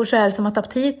människor så är det som att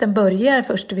aptiten börjar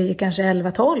först vid kanske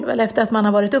 11-12 eller efter att man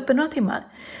har varit uppe några timmar.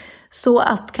 Så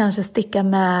att kanske sticka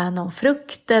med någon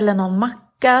frukt eller någon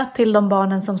macka till de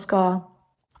barnen som ska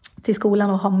till skolan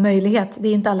och ha möjlighet. Det är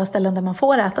ju inte alla ställen där man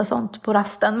får äta sånt på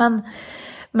rasten.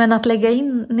 Men att lägga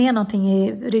ner någonting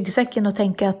i ryggsäcken och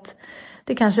tänka att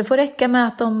det kanske får räcka med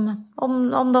att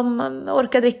om de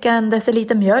orkar dricka en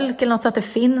deciliter mjölk eller något, så att det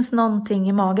finns någonting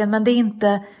i magen. Men det är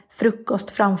inte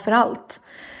frukost framför allt.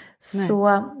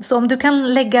 Så om du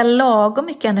kan lägga lagom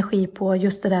mycket energi på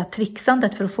just det där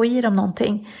trixandet för att få i dem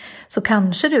någonting, så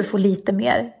kanske du får lite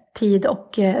mer tid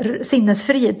och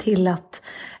sinnesfrid till att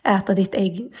äta ditt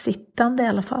ägg sittande i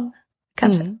alla fall.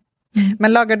 Kanske.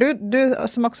 Men lagar du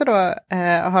som också då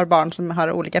har barn som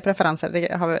har olika preferenser,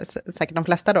 det har säkert de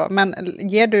flesta då, men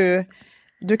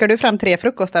dukar du fram 3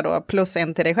 frukostar då plus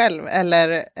en till dig själv,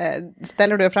 eller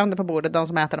ställer du fram det på bordet, de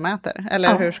som äter de äter? Eller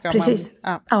ja, hur ska precis.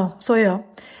 Man? Ja, så är jag.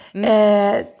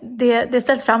 Det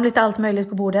ställs fram lite allt möjligt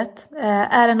på bordet.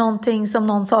 Är det någonting som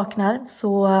någon saknar,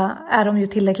 så är de ju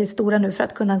tillräckligt stora nu för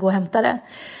att kunna gå och hämta det.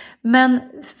 Men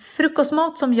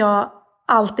frukostmat som jag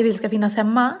alltid vill ska finnas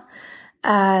hemma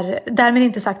är därmed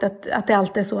inte sagt att det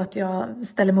alltid är så att jag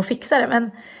ställer mig och fixar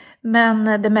det.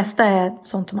 Men det mesta är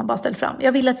sånt som man bara ställer fram.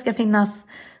 Jag vill att det ska finnas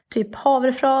typ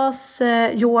havrefras,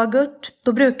 yoghurt.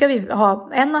 Då brukar vi ha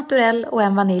en naturell och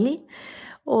en vanilj.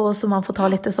 Och så man får ta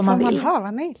lite som man vill. Får man ha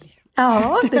vanilj?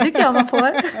 Ja, det tycker jag man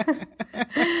får.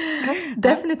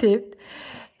 Definitivt.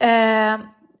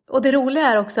 Och det roliga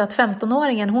är också att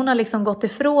 15-åringen, hon har liksom gått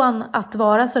ifrån att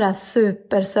vara sådär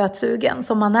supersötsugen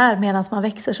som man är medan man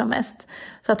växer som mest.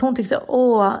 Så att hon tycker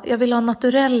så, jag vill ha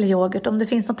naturell yoghurt om det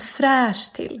finns något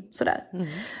fräscht till. Sådär.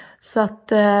 Så att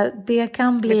det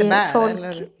kan bli lite bär, folk...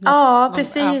 Eller ja,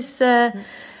 precis.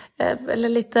 Eller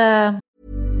lite...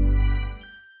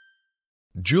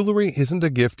 Jewelry isn't a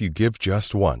gift you give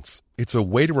just once. It's a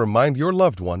way to remind your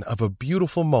loved one of a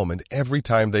beautiful moment every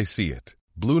time they see it.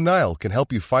 Blue Nile can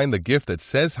help you find the gift that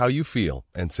says how you feel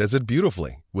and says it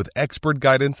beautifully, with expert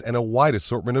guidance and a wide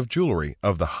assortment of jewelry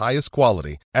of the highest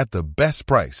quality at the best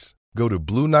price. Go to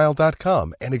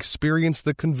BlueNile.com and experience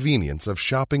the convenience of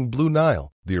shopping Blue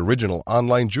Nile, the original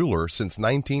online jeweler since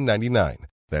 1999.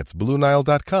 That's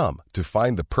BlueNile.com to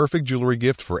find the perfect jewelry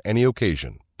gift for any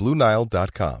occasion.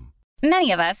 BlueNile.com.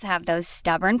 Many of us have those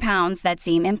stubborn pounds that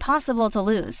seem impossible to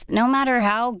lose, no matter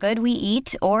how good we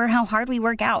eat or how hard we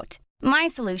work out. My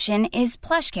solution is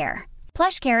PlushCare.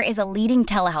 PlushCare is a leading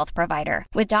telehealth provider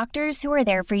with doctors who are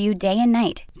there for you day and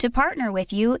night to partner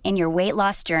with you in your weight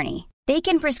loss journey. They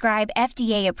can prescribe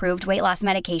FDA-approved weight loss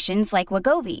medications like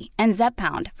Wegovy and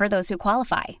Zepbound for those who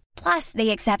qualify. Plus,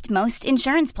 they accept most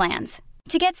insurance plans.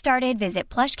 To get started,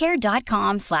 visit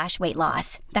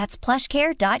plushcare.com/weightloss. That's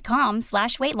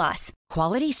plushcare.com/weightloss.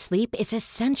 Quality sleep is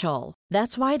essential.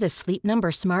 That's why the Sleep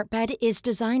Number Smart Bed is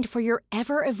designed for your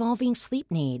ever-evolving sleep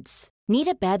needs. Need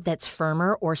a bed that's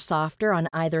firmer or softer on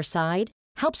either side?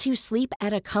 Helps you sleep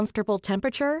at a comfortable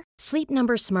temperature? Sleep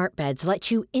Number Smart Beds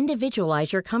let you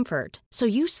individualize your comfort, so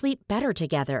you sleep better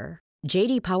together.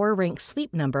 J.D. Power ranks Sleep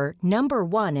Number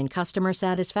 #1 in customer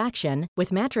satisfaction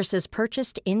with mattresses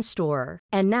purchased in-store.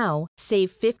 And now, save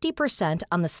 50%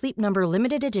 on the Sleep Number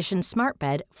Limited Edition Smart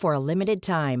Bed for a limited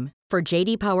time. For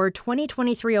J.D. Power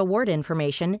 2023 award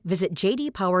information, visit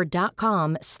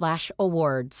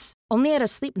jdpower.com/awards. Only at a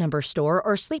Sleep Number store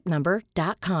or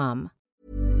sleepnumber.com.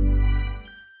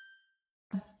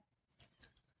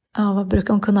 Ja, vad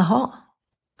brukar hon kunna ha?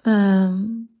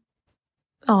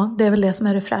 Ja, det är väl det som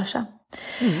är det fräscha.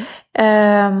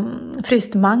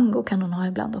 Fryst mango kan hon ha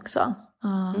ibland också.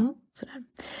 Sådär.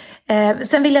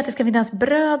 Sen vill jag att det ska finnas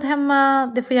bröd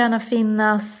hemma. Det får gärna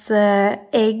finnas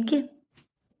ägg.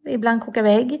 Ibland kokar vi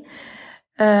ägg.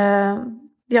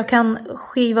 Jag kan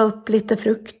skiva upp lite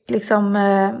frukt liksom,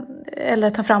 eller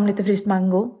ta fram lite fryst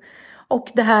mango.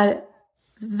 Och det här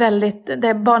det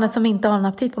är barnet som inte har en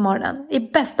aptit på morgonen. I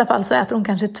bästa fall så äter hon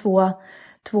kanske två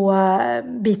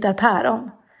bitar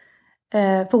päron.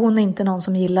 För hon är inte någon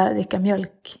som gillar att dricka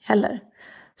mjölk heller.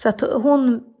 Så att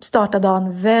hon startar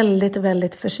dagen väldigt,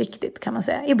 väldigt försiktigt kan man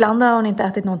säga. Ibland har hon inte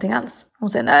ätit någonting alls. Hon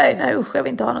säger nej usch, jag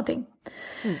vill inte ha någonting.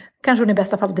 Kanske hon i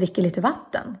bästa fall dricker lite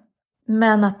vatten.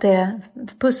 Men att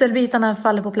pusselbitarna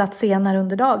faller på plats senare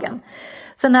under dagen.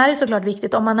 Sen är det såklart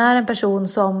viktigt om man är en person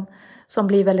som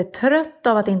blir väldigt trött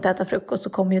av att inte äta frukost, så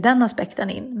kommer ju den aspekten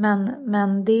in.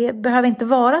 Men det behöver inte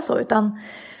vara så, utan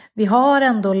vi har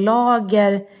ändå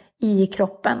lager i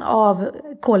kroppen av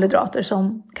kolhydrater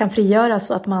som kan frigöras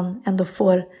så att man ändå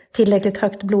får tillräckligt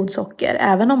högt blodsocker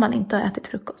även om man inte har ätit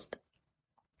frukost.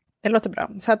 Det låter bra.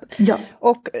 Så att, ja.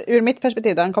 Och ur mitt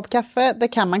perspektiv då, en kopp kaffe, det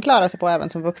kan man klara sig på även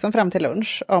som vuxen fram till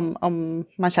lunch. Om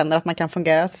man känner att man kan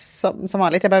fungera som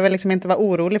vanligt. Jag behöver liksom inte vara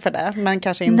orolig för det. Men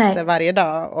kanske inte varje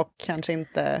dag och kanske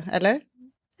inte, eller?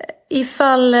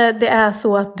 Ifall det är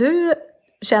så att du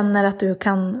känner att du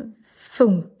kan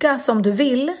funka som du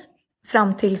vill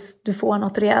fram tills du får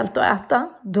något rejält att äta,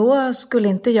 då skulle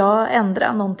inte jag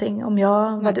ändra någonting om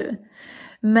jag var du.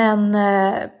 Men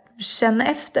känn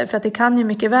efter, för att det kan ju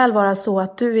mycket väl vara så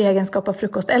att du i egenskap av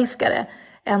frukostälskare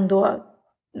ändå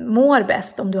mår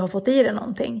bäst om du har fått i dig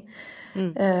någonting.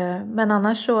 Men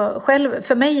annars så, själv,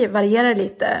 för mig varierar det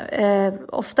lite.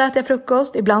 Ofta äter jag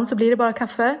frukost, ibland så blir det bara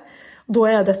kaffe. Då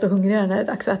är jag desto hungrigare när det är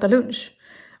dags att äta lunch.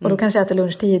 Och då kanske jag äter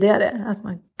lunch tidigare, att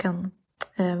man kan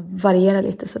variera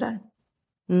lite sådär.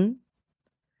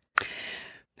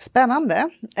 Spännande.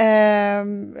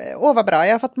 Vad bra.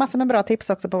 Jag har fått massor med bra tips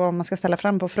också på vad man ska ställa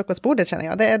fram på frukostbordet, känner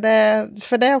jag.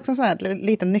 För det är också en sån här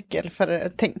liten nyckel,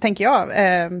 tänker jag.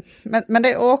 Men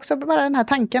det är också bara den här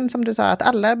tanken som du sa, att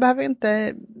alla behöver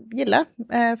inte gilla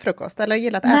frukost eller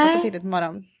gilla att äta så tidigt på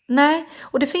morgonen. Nej,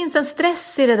 och det finns en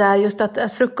stress i det där, just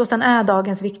att frukosten är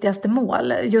dagens viktigaste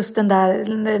mål. Just den där,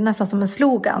 nästan som en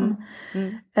slogan.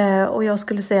 Och jag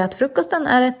skulle säga att frukosten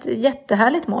är ett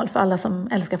jättehärligt mål för alla som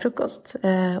älskar frukost.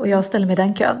 Och jag ställer mig i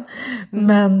den kön.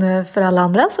 Men för alla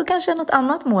andra så kanske är något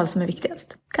annat mål som är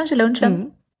viktigast. Kanske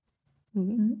lunchen.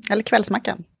 Eller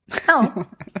kvällsmackan. Ja.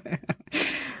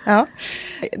 Ja,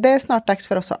 det är snart dags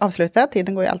för oss att avsluta.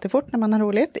 Tiden går ju alltid fort när man har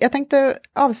roligt. Jag tänkte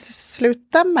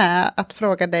avsluta med att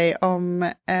fråga dig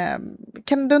om,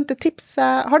 kan du inte tipsa,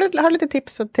 har du lite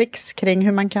tips och tricks kring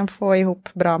hur man kan få ihop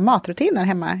bra matrutiner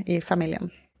hemma i familjen?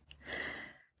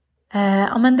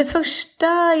 Ja, men det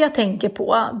första jag tänker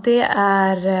på, det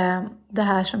är det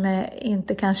här som jag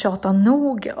inte kan tjata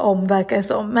nog om, verkar det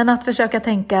som. Men att försöka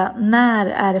tänka, när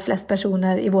är det flest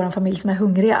personer i vår familj som är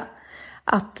hungriga?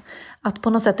 Att på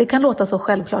något sätt, det kan låta så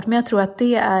självklart, men jag tror att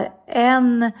det är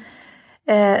en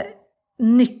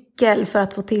nyckel för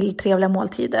att få till trevliga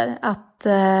måltider.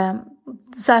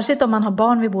 Särskilt om man har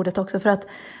barn vid bordet också, för att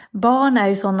barn är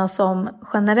ju sådana som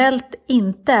generellt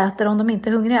inte äter om de inte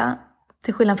är hungriga.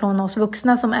 Till skillnad från oss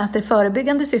vuxna som äter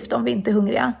förebyggande syfte om vi inte är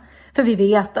hungriga. För vi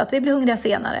vet att vi blir hungriga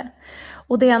senare.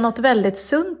 Och det är något väldigt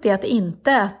sunt i att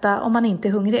inte äta om man inte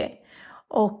är hungrig.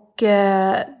 Och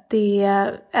det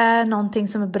är någonting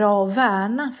som är bra att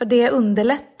värna. För det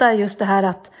underlättar just det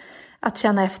här att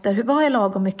känna efter, vad är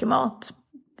lagom mycket mat?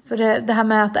 För det här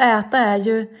med att äta är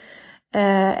ju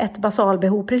ett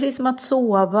basalbehov, precis som att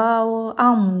sova och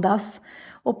andas.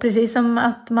 Och precis som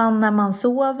att man när man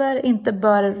sover inte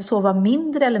bör sova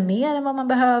mindre eller mer än vad man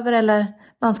behöver. Eller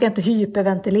man ska inte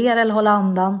hyperventilera eller hålla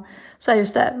andan. Så är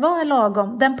just det, vad är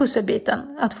lagom? Den pusselbiten,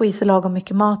 att få i sig lagom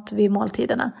mycket mat vid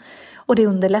måltiderna. Och det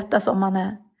underlättas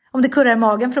om det kurrar i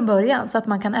magen från början. Så att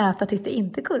man kan äta tills det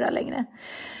inte kurrar längre.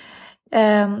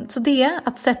 Så det,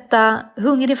 att sätta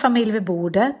hungrig familj vid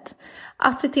bordet.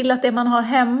 Att se till att det man har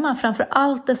hemma framför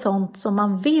allt är sånt som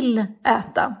man vill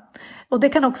äta. Och det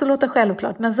kan också låta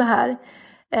självklart, men så här.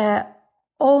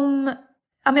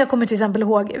 Jag kommer till exempel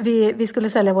ihåg, vi skulle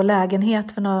sälja vår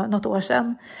lägenhet för något år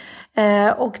sedan.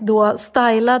 Och då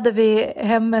stylade vi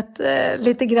hemmet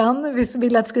lite grann. Vi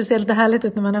ville att det skulle se lite härligt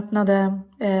ut när man öppnade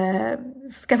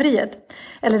skafferiet.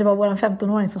 Eller det var vår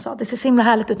 15-åring som sa, det ser så himla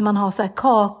härligt ut när man har så här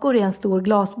kakor i en stor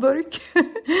glasburk.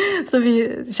 Så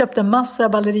vi köpte massor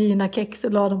av ballerinakex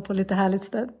och la dem på lite härligt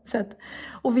sätt.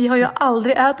 Och vi har ju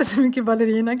aldrig ätit så mycket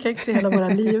ballerinakex i hela våra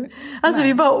liv. Alltså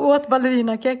vi bara åt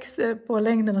ballerinakex på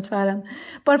längden och tvären.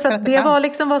 Bara för att det var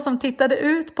liksom vad som tittade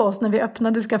ut på oss när vi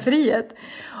öppnade skafferiet.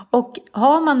 Och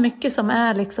har man mycket som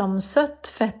är liksom sött,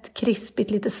 fett,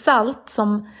 krispigt, lite salt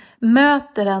som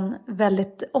möter en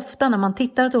väldigt ofta när man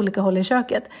tittar åt olika håll i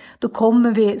köket, då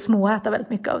kommer vi småäta väldigt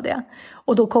mycket av det.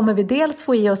 Och då kommer vi dels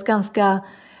få i oss ganska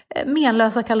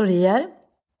menlösa kalorier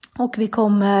och vi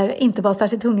kommer inte vara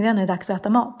särskilt hungriga när det är dags att äta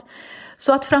mat.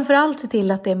 Så att framförallt se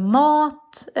till att det är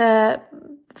mat,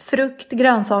 frukt,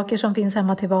 grönsaker som finns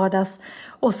hemma till vardags.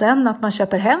 Och sen att man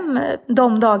köper hem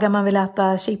de dagar man vill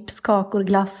äta chips, kakor,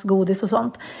 glass, godis och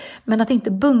sånt. Men att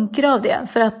inte bunkra av det.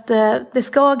 För att det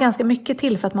ska ganska mycket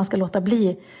till för att man ska låta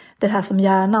bli det här som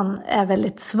hjärnan är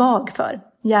väldigt svag för.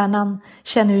 Hjärnan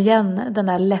känner ju igen den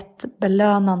där lätt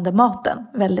belönande maten.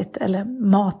 Eller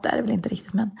mat är det väl inte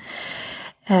riktigt, men...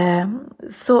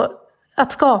 Så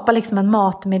att skapa liksom en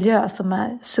matmiljö som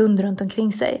är sund runt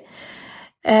omkring sig.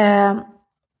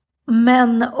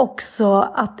 Men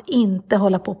också att inte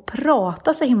hålla på och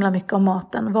prata så himla mycket om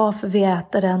maten. Varför vi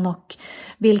äter den och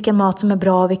vilken mat som är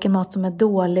bra, vilken mat som är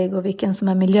dålig och vilken som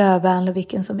är miljövänlig och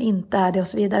vilken som inte är det och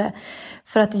så vidare.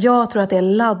 För att jag tror att det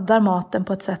laddar maten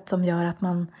på ett sätt som gör att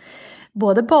man,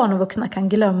 både barn och vuxna, kan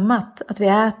glömma att vi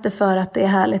äter för att det är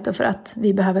härligt och för att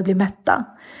vi behöver bli mätta.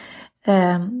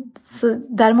 Så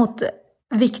däremot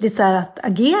viktigt är att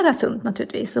agera sunt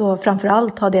naturligtvis och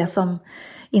framförallt ha det som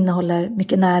innehåller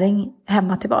mycket näring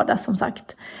hemma till vardags, som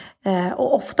sagt.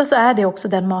 Och ofta så är det också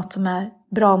den mat som är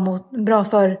bra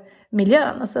för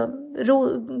miljön. Alltså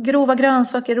grova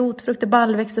grönsaker, rotfrukter,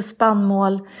 baljväxter,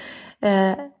 spannmål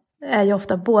är ju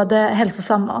ofta både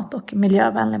hälsosam mat och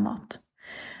miljövänlig mat.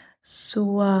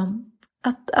 Så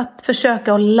att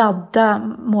försöka att ladda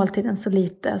måltiden så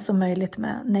lite som möjligt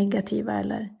med negativa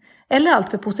eller allt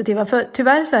för positiva. För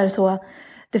tyvärr så är det så,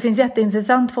 det finns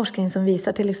jätteintressant forskning som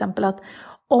visar till exempel att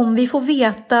om vi får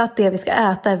veta att det vi ska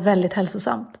äta är väldigt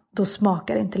hälsosamt, då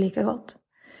smakar det inte lika gott.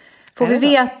 Får vi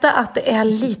veta att det är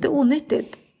lite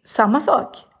onyttigt, samma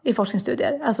sak i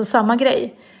forskningsstudier, alltså samma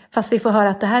grej, fast vi får höra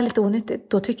att det här är lite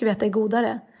onyttigt, då tycker vi att det är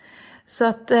godare. Så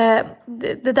att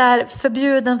det där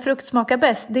förbjuden frukt smakar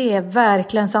bäst, det är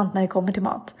verkligen sant när det kommer till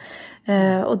mat.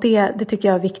 Och det tycker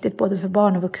jag är viktigt både för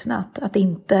barn och vuxna, att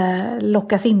inte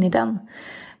lockas in i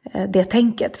det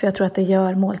tänket. För jag tror att det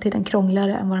gör måltiden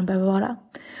krångligare än vad den behöver vara.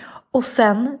 Och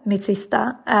sen, mitt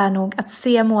sista, är nog att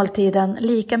se måltiden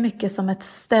lika mycket som ett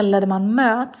ställe där man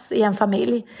möts i en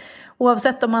familj.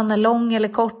 Oavsett om man är lång eller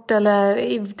kort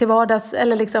eller till vardags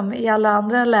eller liksom i alla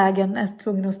andra lägen är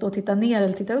tvungen att stå och titta ner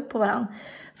eller titta upp på varandra.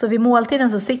 Så vid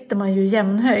måltiden så sitter man ju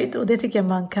jämnhöjd och det tycker jag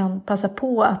man kan passa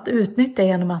på att utnyttja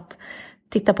genom att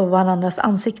titta på varandras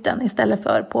ansikten istället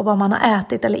för på vad man har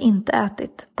ätit eller inte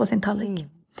ätit på sin tallrik.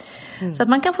 Så att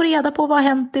man kan få reda på vad har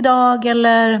hänt idag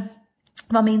eller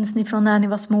vad minns ni från när ni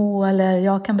var små eller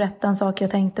jag kan berätta en sak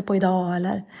jag tänkte på idag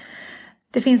eller...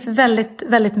 Det finns väldigt,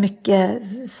 väldigt mycket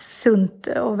sunt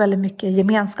och väldigt mycket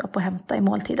gemenskap att hämta i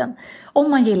måltiden.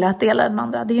 Om man gillar att dela den med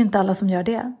andra. Det är ju inte alla som gör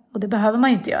det. Och det behöver man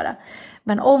ju inte göra.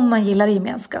 Men om man gillar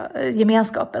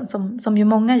gemenskapen, som ju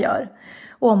många gör.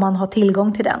 Och om man har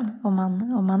tillgång till den.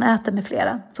 Om man äter med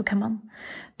flera. Så kan man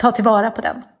ta tillvara på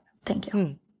den, tänker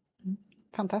jag.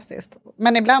 Fantastiskt.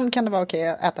 Men ibland kan det vara okej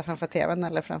att äta framför tvn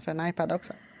eller framför en iPad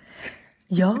också.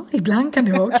 Ja, ibland kan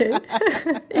det vara okej.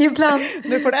 Ibland.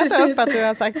 Nu får du äta upp att du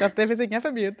har sagt att det finns inga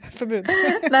förbud.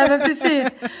 Nej, men precis.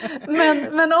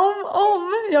 Men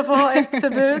om jag får ha ett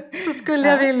förbud så skulle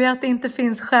jag vilja att det inte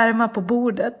finns skärmar på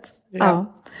bordet.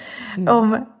 Ja.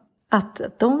 Om att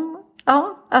de...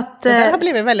 Ja, att... Det har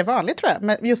blivit väldigt vanligt tror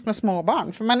jag, just med små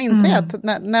barn. För man inser att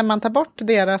när man tar bort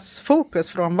deras fokus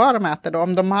från vad de äter, då,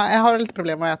 om de har lite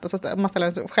problem att äta, så om man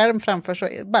ställer en skärm framför så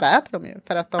bara äter de ju.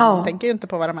 För att de tänker ju inte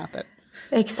på vad de äter.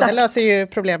 Exakt. Och det löser ju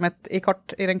problemet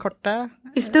i den korta...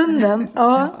 I stunden,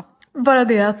 ja. Bara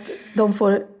det att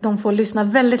de får lyssna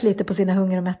väldigt lite på sina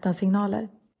hunger- och mättnadssignaler.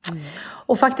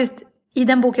 Och faktiskt, i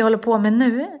den bok jag håller på med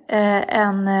nu,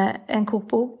 en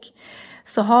kokbok,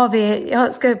 så har vi,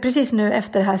 jag ska precis nu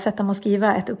efter det här sätta mig och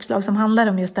skriva ett uppslag som handlar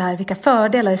om just det här, vilka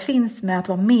fördelar det finns med att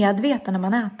vara medveten när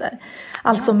man äter.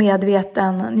 Alltså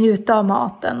medveten, njuta av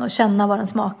maten och känna vad den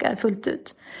smakar fullt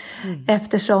ut.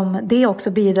 Eftersom det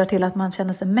också bidrar till att man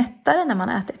känner sig mättare när man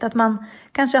ätit. Att man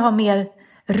kanske har mer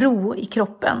ro i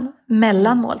kroppen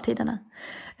mellan måltiderna.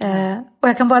 Och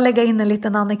jag kan bara lägga in en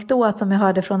liten anekdot som jag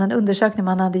hörde från en undersökning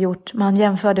man hade gjort. Man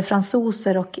jämförde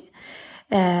fransoser och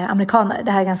amerikaner,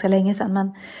 det här är ganska länge sedan,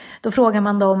 men då frågar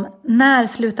man dem, när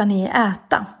slutar ni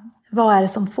äta? Vad är det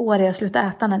som får er att sluta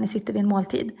äta när ni sitter vid en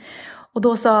måltid? Och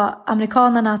då sa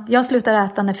amerikanerna att jag slutar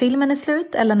äta när filmen är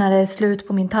slut eller när det är slut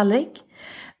på min tallrik.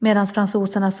 Medan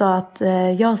fransoserna sa att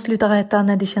jag slutar äta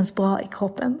när det känns bra i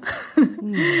kroppen.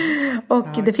 Och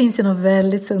det finns ju något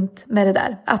väldigt sunt med det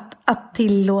där. Att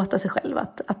tillåta sig själv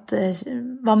att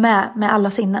vara med alla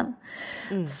sinnen.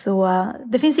 Så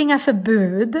det finns inga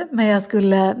förbud. Men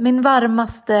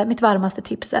mitt varmaste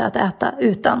tips är att äta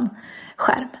utan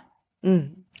skärm.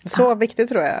 Så viktigt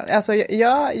tror jag. Alltså,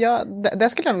 det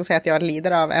skulle jag nog säga att jag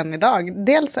lider av än idag.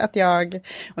 Dels att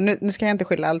och nu ska jag inte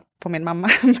skylla allt på min mamma,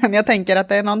 men jag tänker att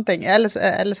det är någonting,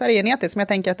 eller så är det genetiskt, men jag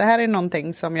tänker att det här är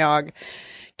någonting som jag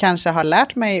kanske har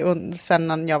lärt mig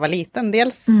sedan jag var liten.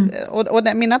 Dels,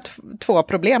 och mina två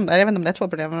problem, jag vet inte om det är två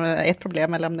problem, eller ett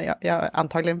problem, eller om jag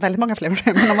antagligen väldigt många fler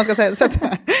problem, men om man ska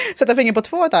sätta finger på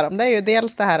två av dem, det är ju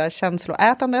dels det här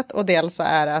känsloätandet, och dels så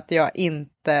är det att jag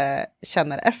inte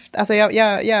känner efter. Alltså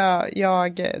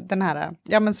den här,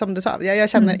 ja men som du sa, jag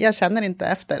känner inte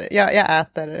efter. Jag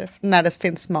äter när det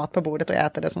finns mat på bordet och jag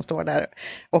äter det som står där.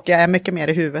 Och jag är mycket mer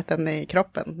i huvudet än i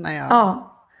kroppen när jag...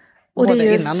 Och det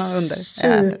är ju innan och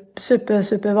under.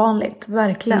 super vanligt,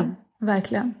 verkligen.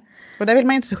 Verkligen. Och det vill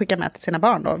man ju inte skicka med till sina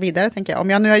barn då, vidare tänker jag. Om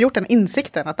jag nu har gjort den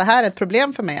insikten att det här är ett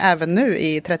problem för mig även nu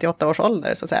i 38 års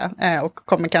ålder så att säga. Och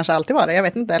kommer kanske alltid vara det, jag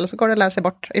vet inte. Eller så går det att lära sig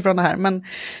bort ifrån det här. Men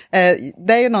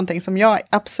det är ju någonting som jag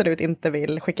absolut inte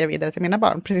vill skicka vidare till mina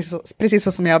barn. Precis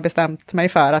så som jag har bestämt mig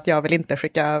för att jag vill inte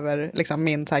skicka över liksom,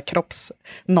 min så här,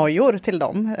 kroppsnojor till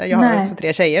dem. Jag har också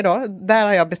 3 tjejer då. Där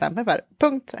har jag bestämt mig för.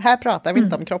 Punkt. Här pratar vi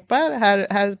inte om kroppar.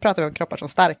 Här pratar vi om kroppar som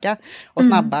starka och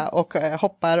snabba och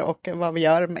hoppar och vad vi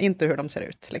gör. Inte hur de ser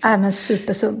ut. Liksom. Men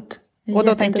supersunt. Och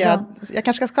då tänker jag att jag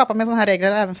kanske ska skapa med sådana här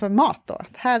regler även för mat då.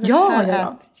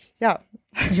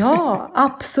 Ja,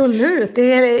 absolut. Det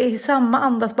är samma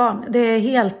andas barn. Det är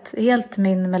helt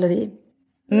min melodi.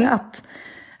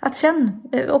 Att känna,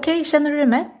 okej, känner du dig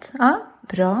mätt? Ja,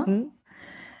 bra.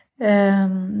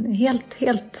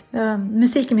 Helt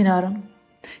musik i mina öron.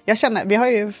 Jag känner, vi har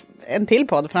ju en till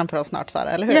podd framför oss snart,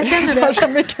 Sara, eller hur? Jag känner det.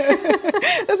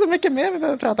 Det är så mycket mer vi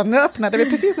behöver prata om. Nu öppnade vi,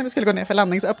 precis när vi skulle gå ner för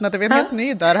landning, så öppnade vi en helt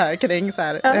ny dörr här kring så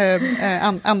här,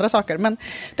 andra saker. Men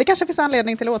det kanske finns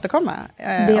anledning till att återkomma.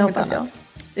 Det hoppas jag.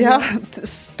 Ja,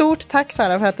 stort tack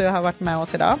Sara för att du har varit med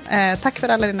oss idag. Tack för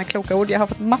alla dina kloka ord. Jag har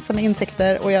fått massor med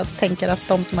insikter och jag tänker att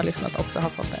de som har lyssnat också har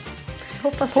fått det.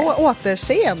 Hoppas på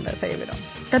återseende säger vi då.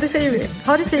 Ja, det säger vi.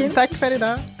 Ha det fint. Tack för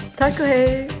idag. Tack och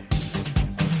hej.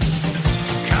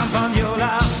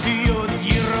 Campagnola, Fio,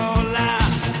 Girola,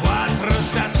 4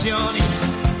 stazioni,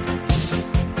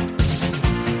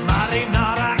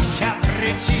 marinara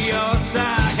capricciosa,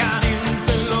 kan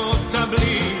inte låta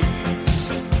bli.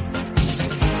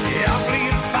 Jag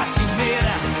blir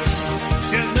fascinerad,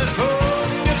 känner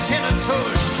hunger, känner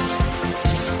törst.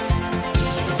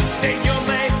 Det gör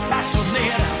mig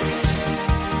passionerad,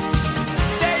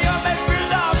 det gör mig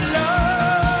fylld av lust.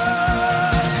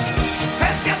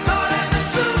 Pescatore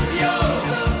Vesuvio,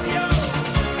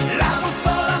 la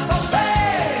bussola for me.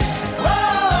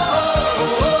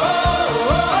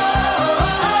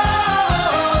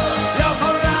 Jag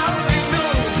får aldrig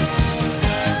nog.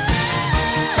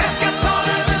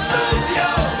 Pescatore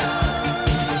Vesuvio,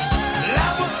 la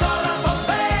bussola for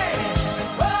me.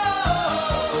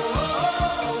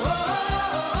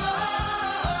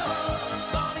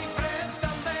 Var ni frälsta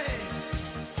mig?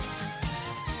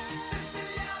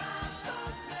 Siciliana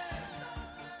donne,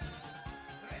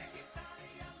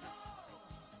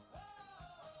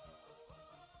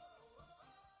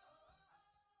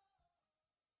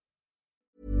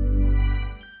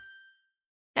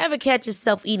 Ever catch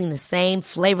yourself eating the same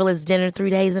flavorless dinner 3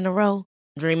 days in a row?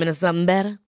 Dreaming of something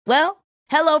better? Well,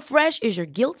 HelloFresh is your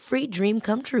guilt-free dream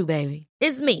come true, baby.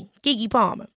 It's me, Keke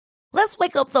Palmer. Let's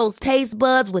wake up those taste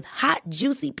buds with hot,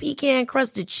 juicy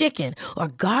pecan-crusted chicken or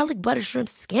garlic butter shrimp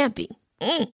scampi.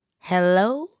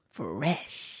 Hello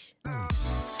Fresh.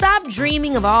 Stop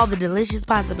dreaming of all the delicious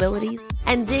possibilities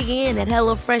and dig in at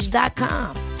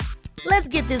HelloFresh.com. Let's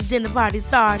get this dinner party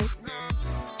started.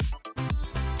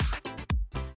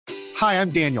 Hi,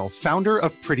 I'm Daniel, founder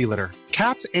of Pretty Litter.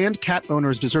 Cats and cat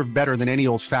owners deserve better than any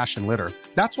old-fashioned litter.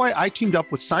 That's why I teamed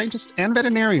up with scientists and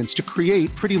veterinarians to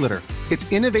create Pretty Litter.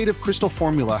 Its innovative crystal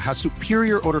formula has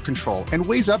superior odor control and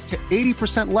weighs up to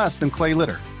 80% less than clay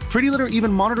litter. Pretty Litter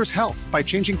even monitors health by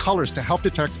changing colors to help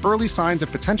detect early signs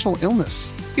of potential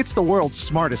illness. It's the world's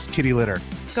smartest kitty litter.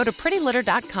 Go to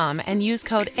prettylitter.com and use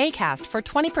code ACAST for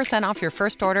 20% off your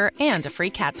first order and a free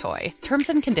cat toy. Terms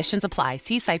and conditions apply.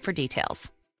 See site for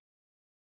details.